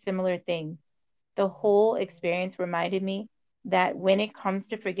 Many said similar things. The whole experience reminded me that when it comes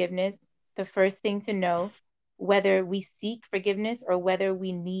to forgiveness, the first thing to know, whether we seek forgiveness or whether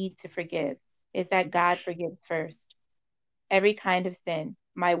we need to forgive, is that God forgives first. Every kind of sin,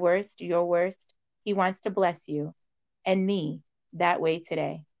 my worst, your worst, He wants to bless you and me that way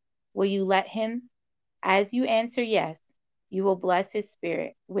today. Will you let Him? As you answer yes, you will bless His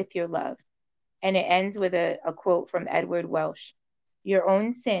Spirit with your love. And it ends with a quote from Edward Welsh. Your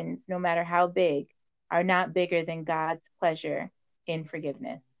own sins, no matter how big, are not bigger than God's pleasure in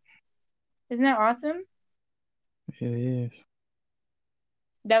forgiveness. Isn't that awesome? It is.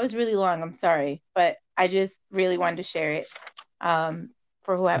 That was really long. I'm sorry, but I just really wanted to share it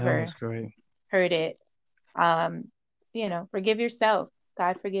for whoever heard it. Forgive yourself.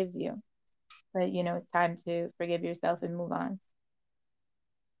 God forgives you. But, it's time to forgive yourself and move on.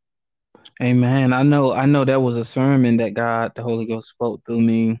 Amen. I know that was a sermon that the Holy Ghost spoke through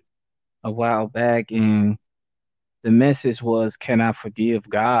me a while back, and the message was, can I forgive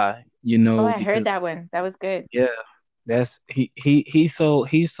God? I heard that one. That was good. Yeah. That's he's so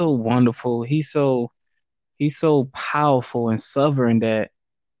wonderful. He's so powerful and sovereign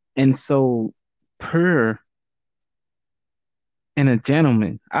and so pure and a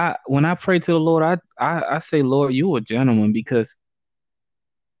gentleman. When I pray to the Lord, I say, Lord, you a gentleman, because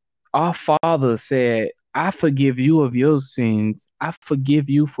our Father said, I forgive you of your sins. I forgive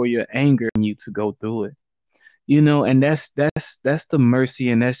you for your anger and you to go through it. And that's the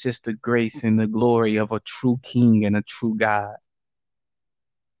mercy, and that's just the grace and the glory of a true king and a true God.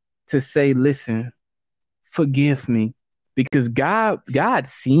 To say, listen, forgive me, because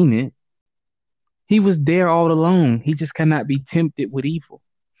God's seen it. He was there all along. He just cannot be tempted with evil.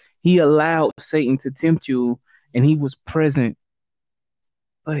 He allowed Satan to tempt you, and he was present.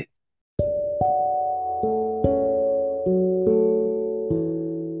 But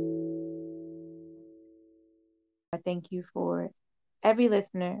I thank you for every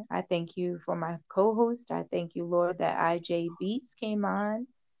listener. I thank you for my co-host. I thank you, Lord, that IJ Beats came on.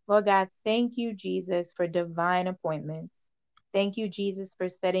 Lord God, thank you, Jesus, for divine appointments. Thank you, Jesus, for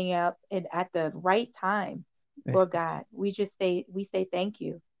setting up and at the right time. Lord God, we say thank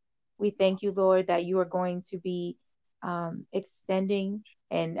you. We thank you, Lord, that you are going to be extending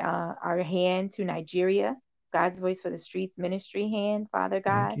our hand to Nigeria, God's Voice for the Streets ministry hand, Father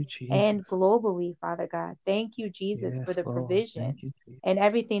God, and globally, Father God. Thank you, Jesus, for the provision and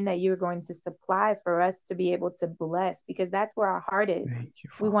everything that you're going to supply for us to be able to bless, because that's where our heart is.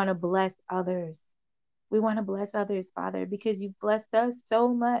 We want to bless others. We want to bless others, Father, because you've blessed us so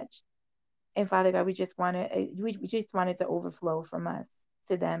much. And Father God, we just wanted to overflow from us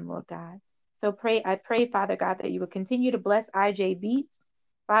to them, Lord God. So I pray, Father God, that you would continue to bless IJ Beats.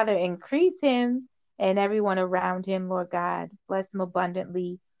 Father, increase him and everyone around him, Lord God. Bless him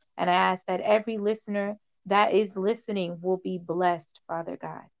abundantly. And I ask that every listener that is listening will be blessed, Father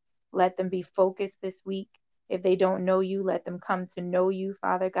God. Let them be focused this week. If they don't know you, let them come to know you,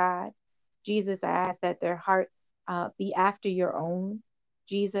 Father God. Jesus, I ask that their heart be after your own,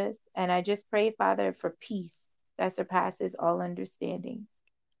 Jesus. And I just pray, Father, for peace that surpasses all understanding.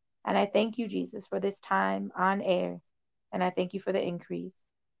 And I thank you, Jesus, for this time on air. And I thank you for the increase.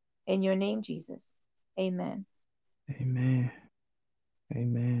 In your name, Jesus. Amen. Amen.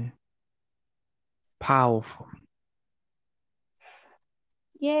 Amen. Powerful.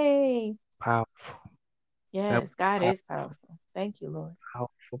 Yay. Powerful. Yes, God is powerful. Thank you, Lord.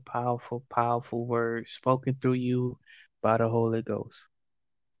 Powerful words spoken through you by the Holy Ghost.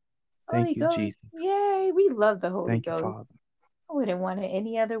 Thank you, Jesus. Yay. We love the Holy Ghost. Thank you, Father. I wouldn't want it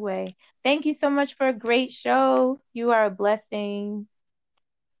any other way. Thank you so much for a great show. You are a blessing.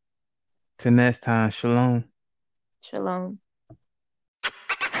 Till next time, shalom. Shalom.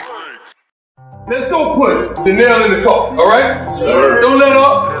 Let's go put the nail in the coffin, all right? Sir. Don't let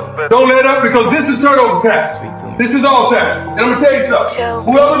up. Don't let up, because this is turnover time. This is all time. And I'm going to tell you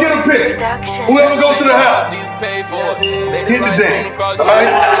something. Whoever get a pick, whoever go to the house, hit the dance, all right?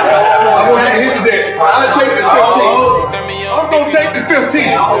 I want to hit the dance. I'll take the 15. I'm going to take the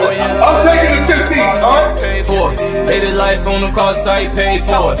 15. I'm taking the 15, all right? Laid his life on the cross, I paid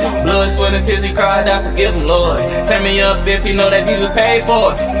for it. Blood, sweat, and tears, he cried, I forgive him, Lord. Turn me up if you know that Jesus paid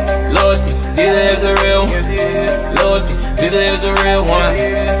for it. Loyalty, Jesus is a real one. Loyalty, Jesus is a real one.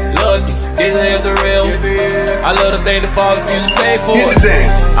 Loyalty, Jesus is a real one. I love the day the Father Jesus paid for it.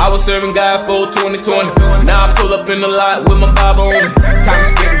 I was serving God for 2020. Now I pull up in the lot with my Bible on me. Time to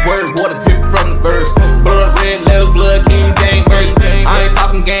spit the word, water drip from the verse. Blood red, letters, blood, King James verse. I ain't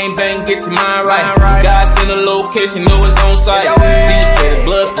talking game bang, get your mind right. God send a location, know it's on site. Jesus shed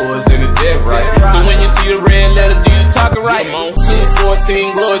blood for us in the dead right. So when you see the red letter, Jesus talking right.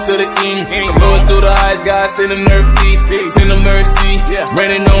 2:14, glory to the King. Going through the heights, God send a nerve peace, send a mercy,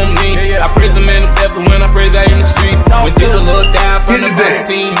 raining on me. I praise him in the death when I praise God in the street. When Jesus looked down from the cross,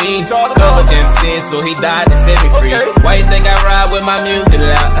 see me covered in sin, so he died to set me free. Why you think I ride with my music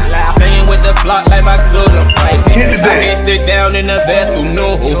loud? Singing with the flock like my soul I'm fighting. I can't sit down in the bathroom,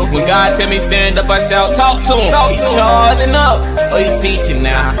 no. When God tell me stand up, I shout, talk to him. He charging up, oh he teaching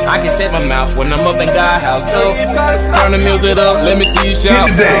now. I can shut my mouth when I'm up in God's house. Turn the music up, let me see you shout.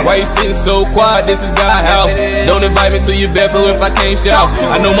 Why you sitting so quiet? This is God's house. Don't invite me to your bedroom if I can't shout.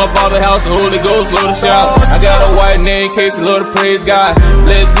 I know my Father's house, the Holy Ghost, Lord to shout. I got a white name, case the Lord to praise God.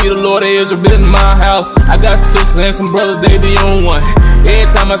 Blessed be the Lord of Israel, building my house. I got some sisters and some brothers, they be on one.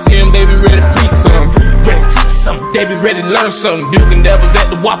 Every time I see them, they be ready to preach something. Ready to teach something, they be ready to learn something. Building devils at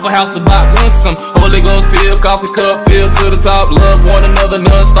the Waffle House about one some. Holy Ghost fill, coffee cup fill to the top. Love one another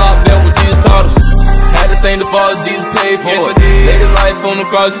non-stop, that's what Jesus taught us. Had to thank the Father, Jesus paid for it. Laid his life on the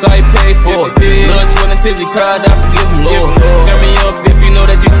cross, so he paid for it. Blood, sweat, and tears, he cried, I forgive him, Lord. Turn me up if you know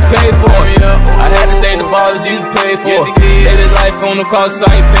that Jesus paid for it. I had to thank the Father, Jesus paid for it. Laid his life on the cross, so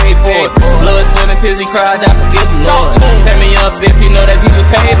he paid for it. Blood, sweat, and tears, he cried, I forgive him, Lord. Turn me up if you know that Jesus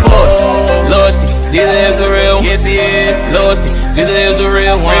paid for it. Loyalty, Jesus is a real one. Yes, he is. Loyalty, Jesus is a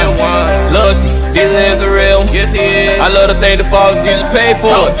real one. Loyalty, Jesus is a real one. Yes, he is. I love to thank the Father, Jesus paid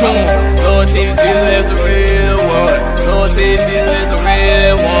for it. Loyalty, Jesus is a real one. Loyalty, Jesus is a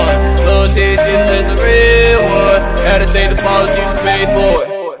real one. Loyalty, Jesus is a real one. Had to thank the Father, Jesus paid for it.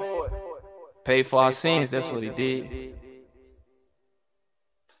 Paid for our sins, that's what he did.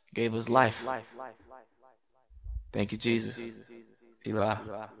 Gave us life. Thank you, Jesus. Selah.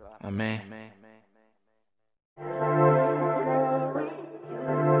 Amen.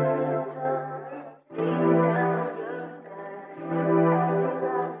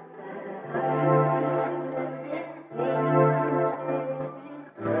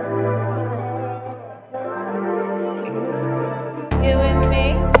 You and me,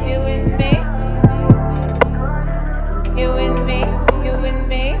 you and me. You and me, you and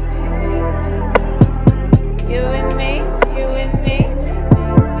me. You and me, you and me.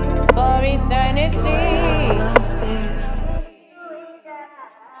 For eternity.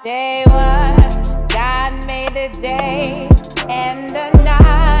 Day one, God made the day and the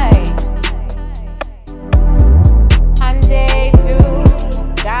night. On day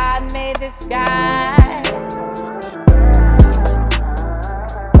two, God made the sky.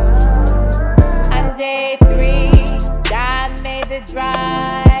 On day three, God made the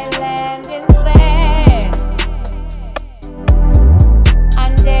dry land and land.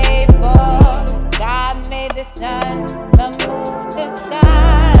 On day four,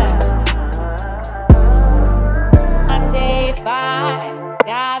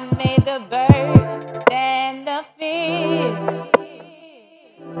 the birds and the fish.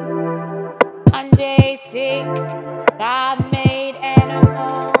 On day 6, God made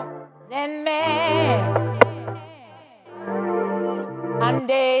animals and man. On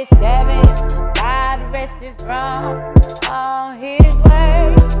day 7, God rested from all his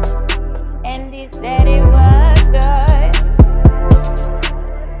work, and he said it was good.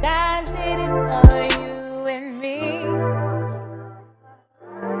 God did it for you and me.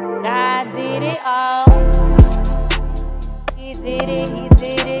 God did it all. He did it, he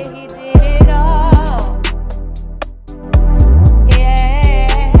did it, he did it all.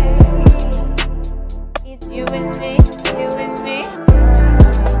 Yeah. It's you and me, you and me.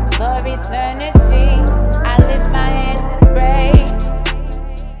 For eternity, I lift my hands and pray.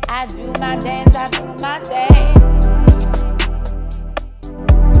 I do my dance, I do my dance.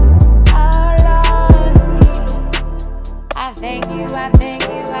 Oh Lord, I thank you, I thank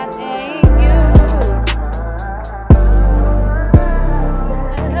you, I thank you.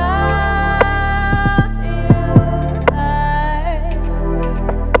 I love you, Lord.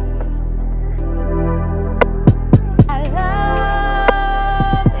 I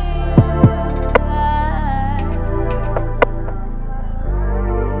love you, Lord.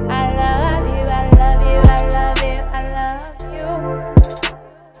 I love you, I love you, I love you, I love you.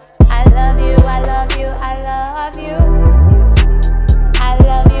 I love you, I love you, I love you. I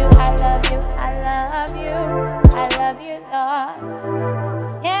love you, I love you, I love you. I love you, Lord.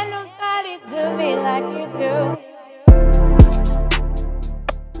 Can't nobody do me like you do.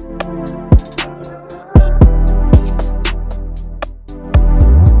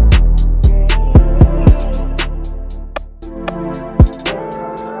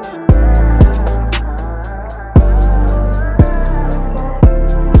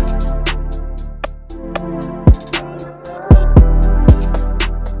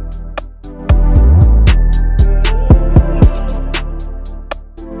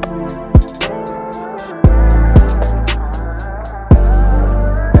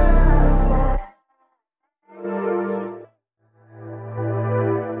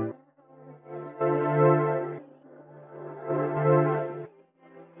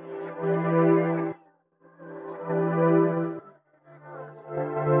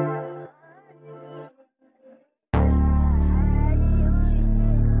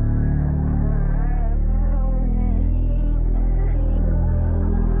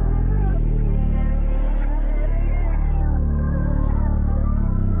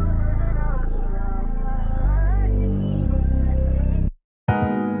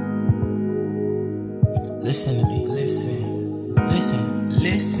 Listen to me. Listen. Listen.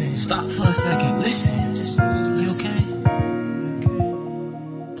 Listen. Stop for a second. Listen. Just, you okay?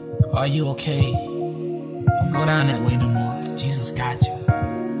 Are you okay? Don't go down that way no more. Jesus got you.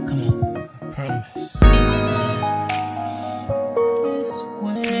 Come on. I promise. This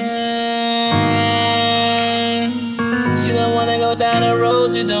way. You don't wanna go down the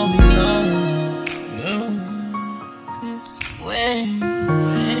road you don't belong. No. This way.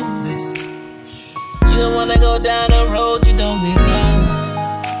 Listen. You don't wanna go down the road you don't belong.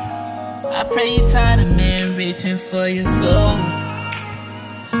 I pray you tired of men reaching for your soul.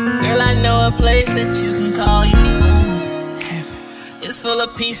 Girl, I know a place that you can call your home. It's full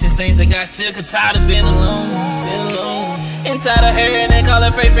of pieces, things that got sick or tired of being alone. And tired of hearing they call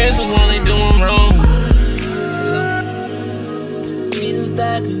it fake friends who only do them wrong. Jesus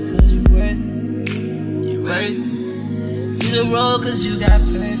died cause you're worth it. You're worth it. You the road cause you got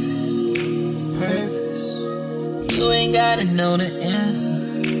purpose. You ain't gotta know the answers.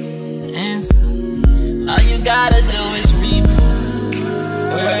 All you gotta do is read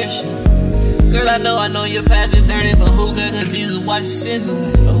worship. Girl, I know your past is dirty, but who good cause Jesus watch your sins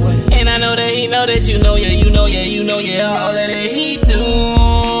away. And I know that he know that you know, all that he do.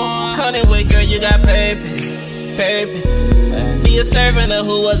 Come and wait, girl, you got purpose. Be a servant of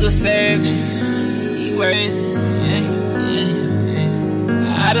who was a servant. He worth it.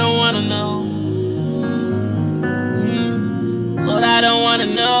 I don't wanna know. Lord, I don't wanna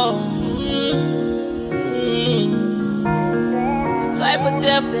know the type of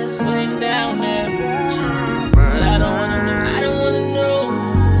death that's waiting down there. But I don't wanna know. I don't wanna know.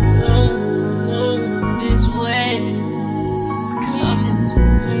 No, this way. Just come this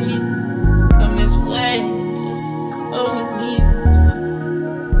way. Come this way. Just come with me.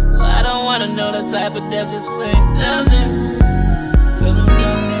 Well, I don't wanna know the type of death that's waiting down there. Tell them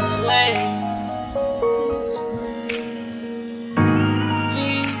come this way.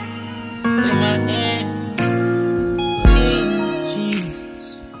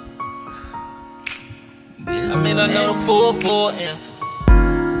 I know the full answer.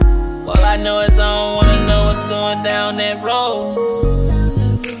 All I know is I don't wanna know what's going down that road.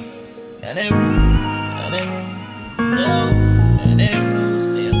 Down that road,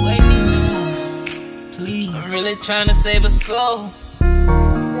 stay away from me, please. I'm really trying to save a soul.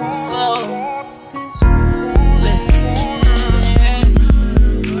 Listen.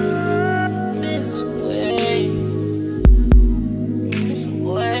 This way.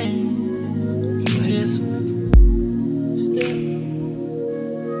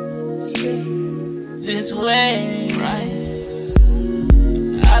 This way, right?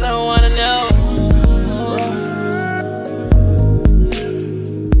 I don't wanna know.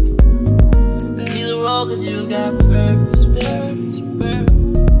 Stay the road 'cause you got purpose,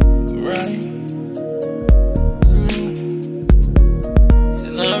 right? So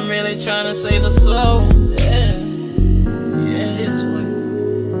I'm really trying to save a soul. Yeah, this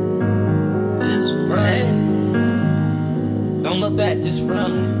way. Don't look back, just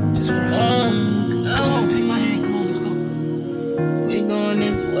run. Come on, take my hand, come on, let's go. We going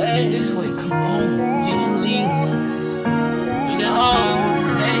this way. It's this way, come on. Jesus lead us. We got all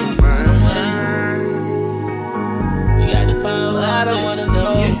faith. We got the power. I don't wanna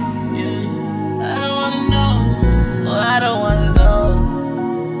know. I don't wanna know. Oh, I don't wanna know.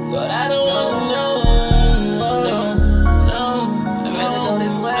 But I don't wanna know. No. I'd rather go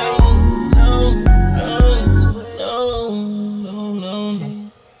this way. No.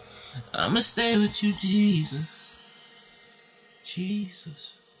 I'ma stay with you, Jesus.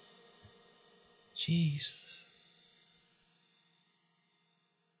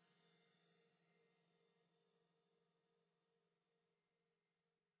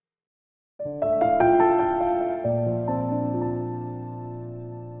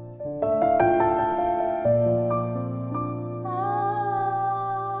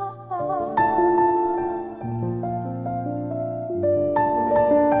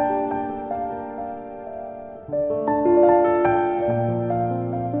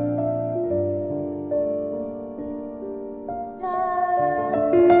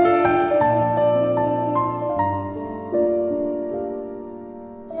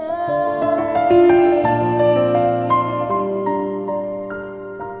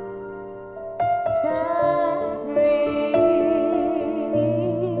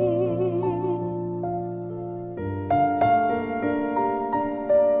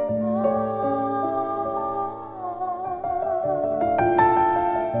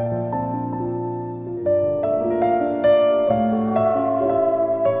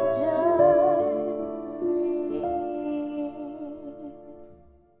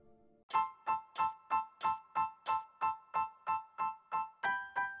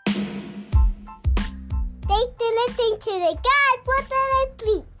 Thanks for listening to the Guys with